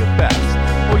swag at best.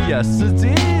 Oh yes,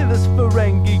 indeed, this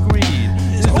Ferengi greed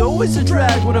is always a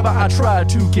drag whenever I try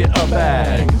to get a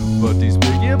bag. But these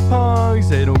big punks,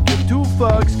 they don't give two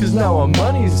fucks, cause now our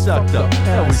money's sucked up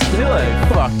and we still ain't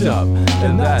fucked up.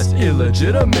 And that's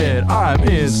illegitimate. I'm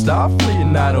in Starfleet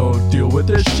and I don't deal with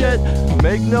this shit.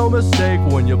 Make no mistake,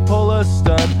 when you pull a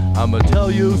stunt, I'ma tell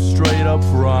you straight up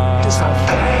front. It's a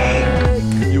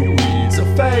fake. You weeds a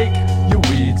fake. You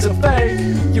weeds a fake.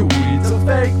 You weeds a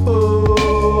fake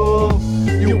fool.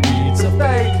 You weeds a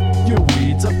fake. You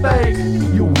weeds a fake.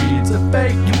 You weeds a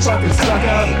fake. You fucking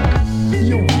sucker.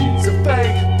 You weeds a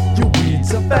fake. You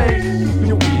weeds a fake.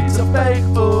 You weeds a fake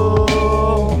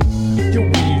fool. You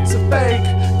weeds a fake.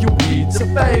 You weeds a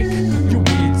fake. You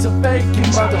weeds a fake. You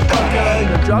motherfucker.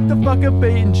 Now drop the fucking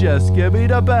beat and just give me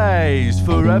the bass.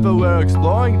 Forever we're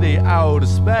exploring the outer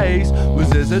space.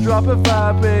 Resistant dropping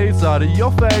 5 beats out of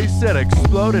your face and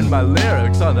exploding my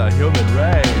lyrics on the human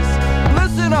race.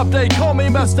 Listen up, they call me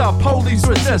Mr. Police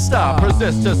Resistor.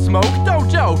 Persist to smoke, don't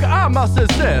joke, I must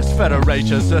insist.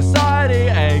 Federation Society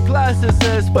ain't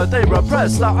classicist, but they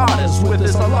repress the artists with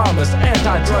this alarmist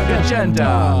anti-drug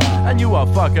agenda. And you a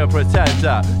fucking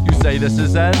pretender. You say this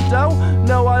is endo?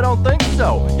 No, I don't think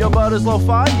so. Your butt is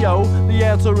lo-fi, yo. The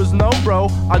answer is no, bro.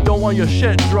 I don't want your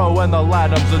shit, dro, and the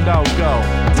latinum's a no-go.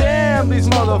 Damn, these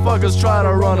motherfuckers try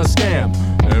to run a scam.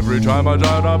 Every time I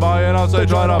try to buy an ounce, they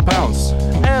try to pounce.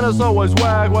 And it's always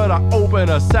wag when I open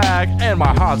a sack, and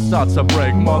my heart starts to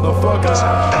break, motherfucker.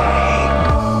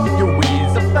 You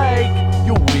weed's a fake.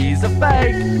 You weed's a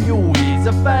fake. You weed's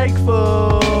a fake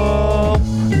fool.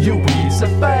 You weed's a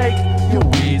fake. You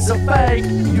weed's a fake.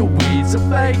 You weed's a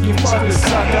fake. You fucking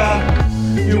sucker.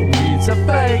 You weed's a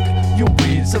fake. You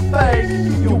weed's a fake.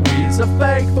 You weed's a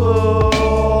fake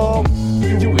fool.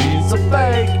 You weed's a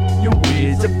fake. You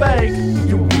weed's a fake.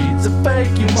 You weed's a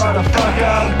fake. You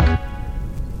motherfucker.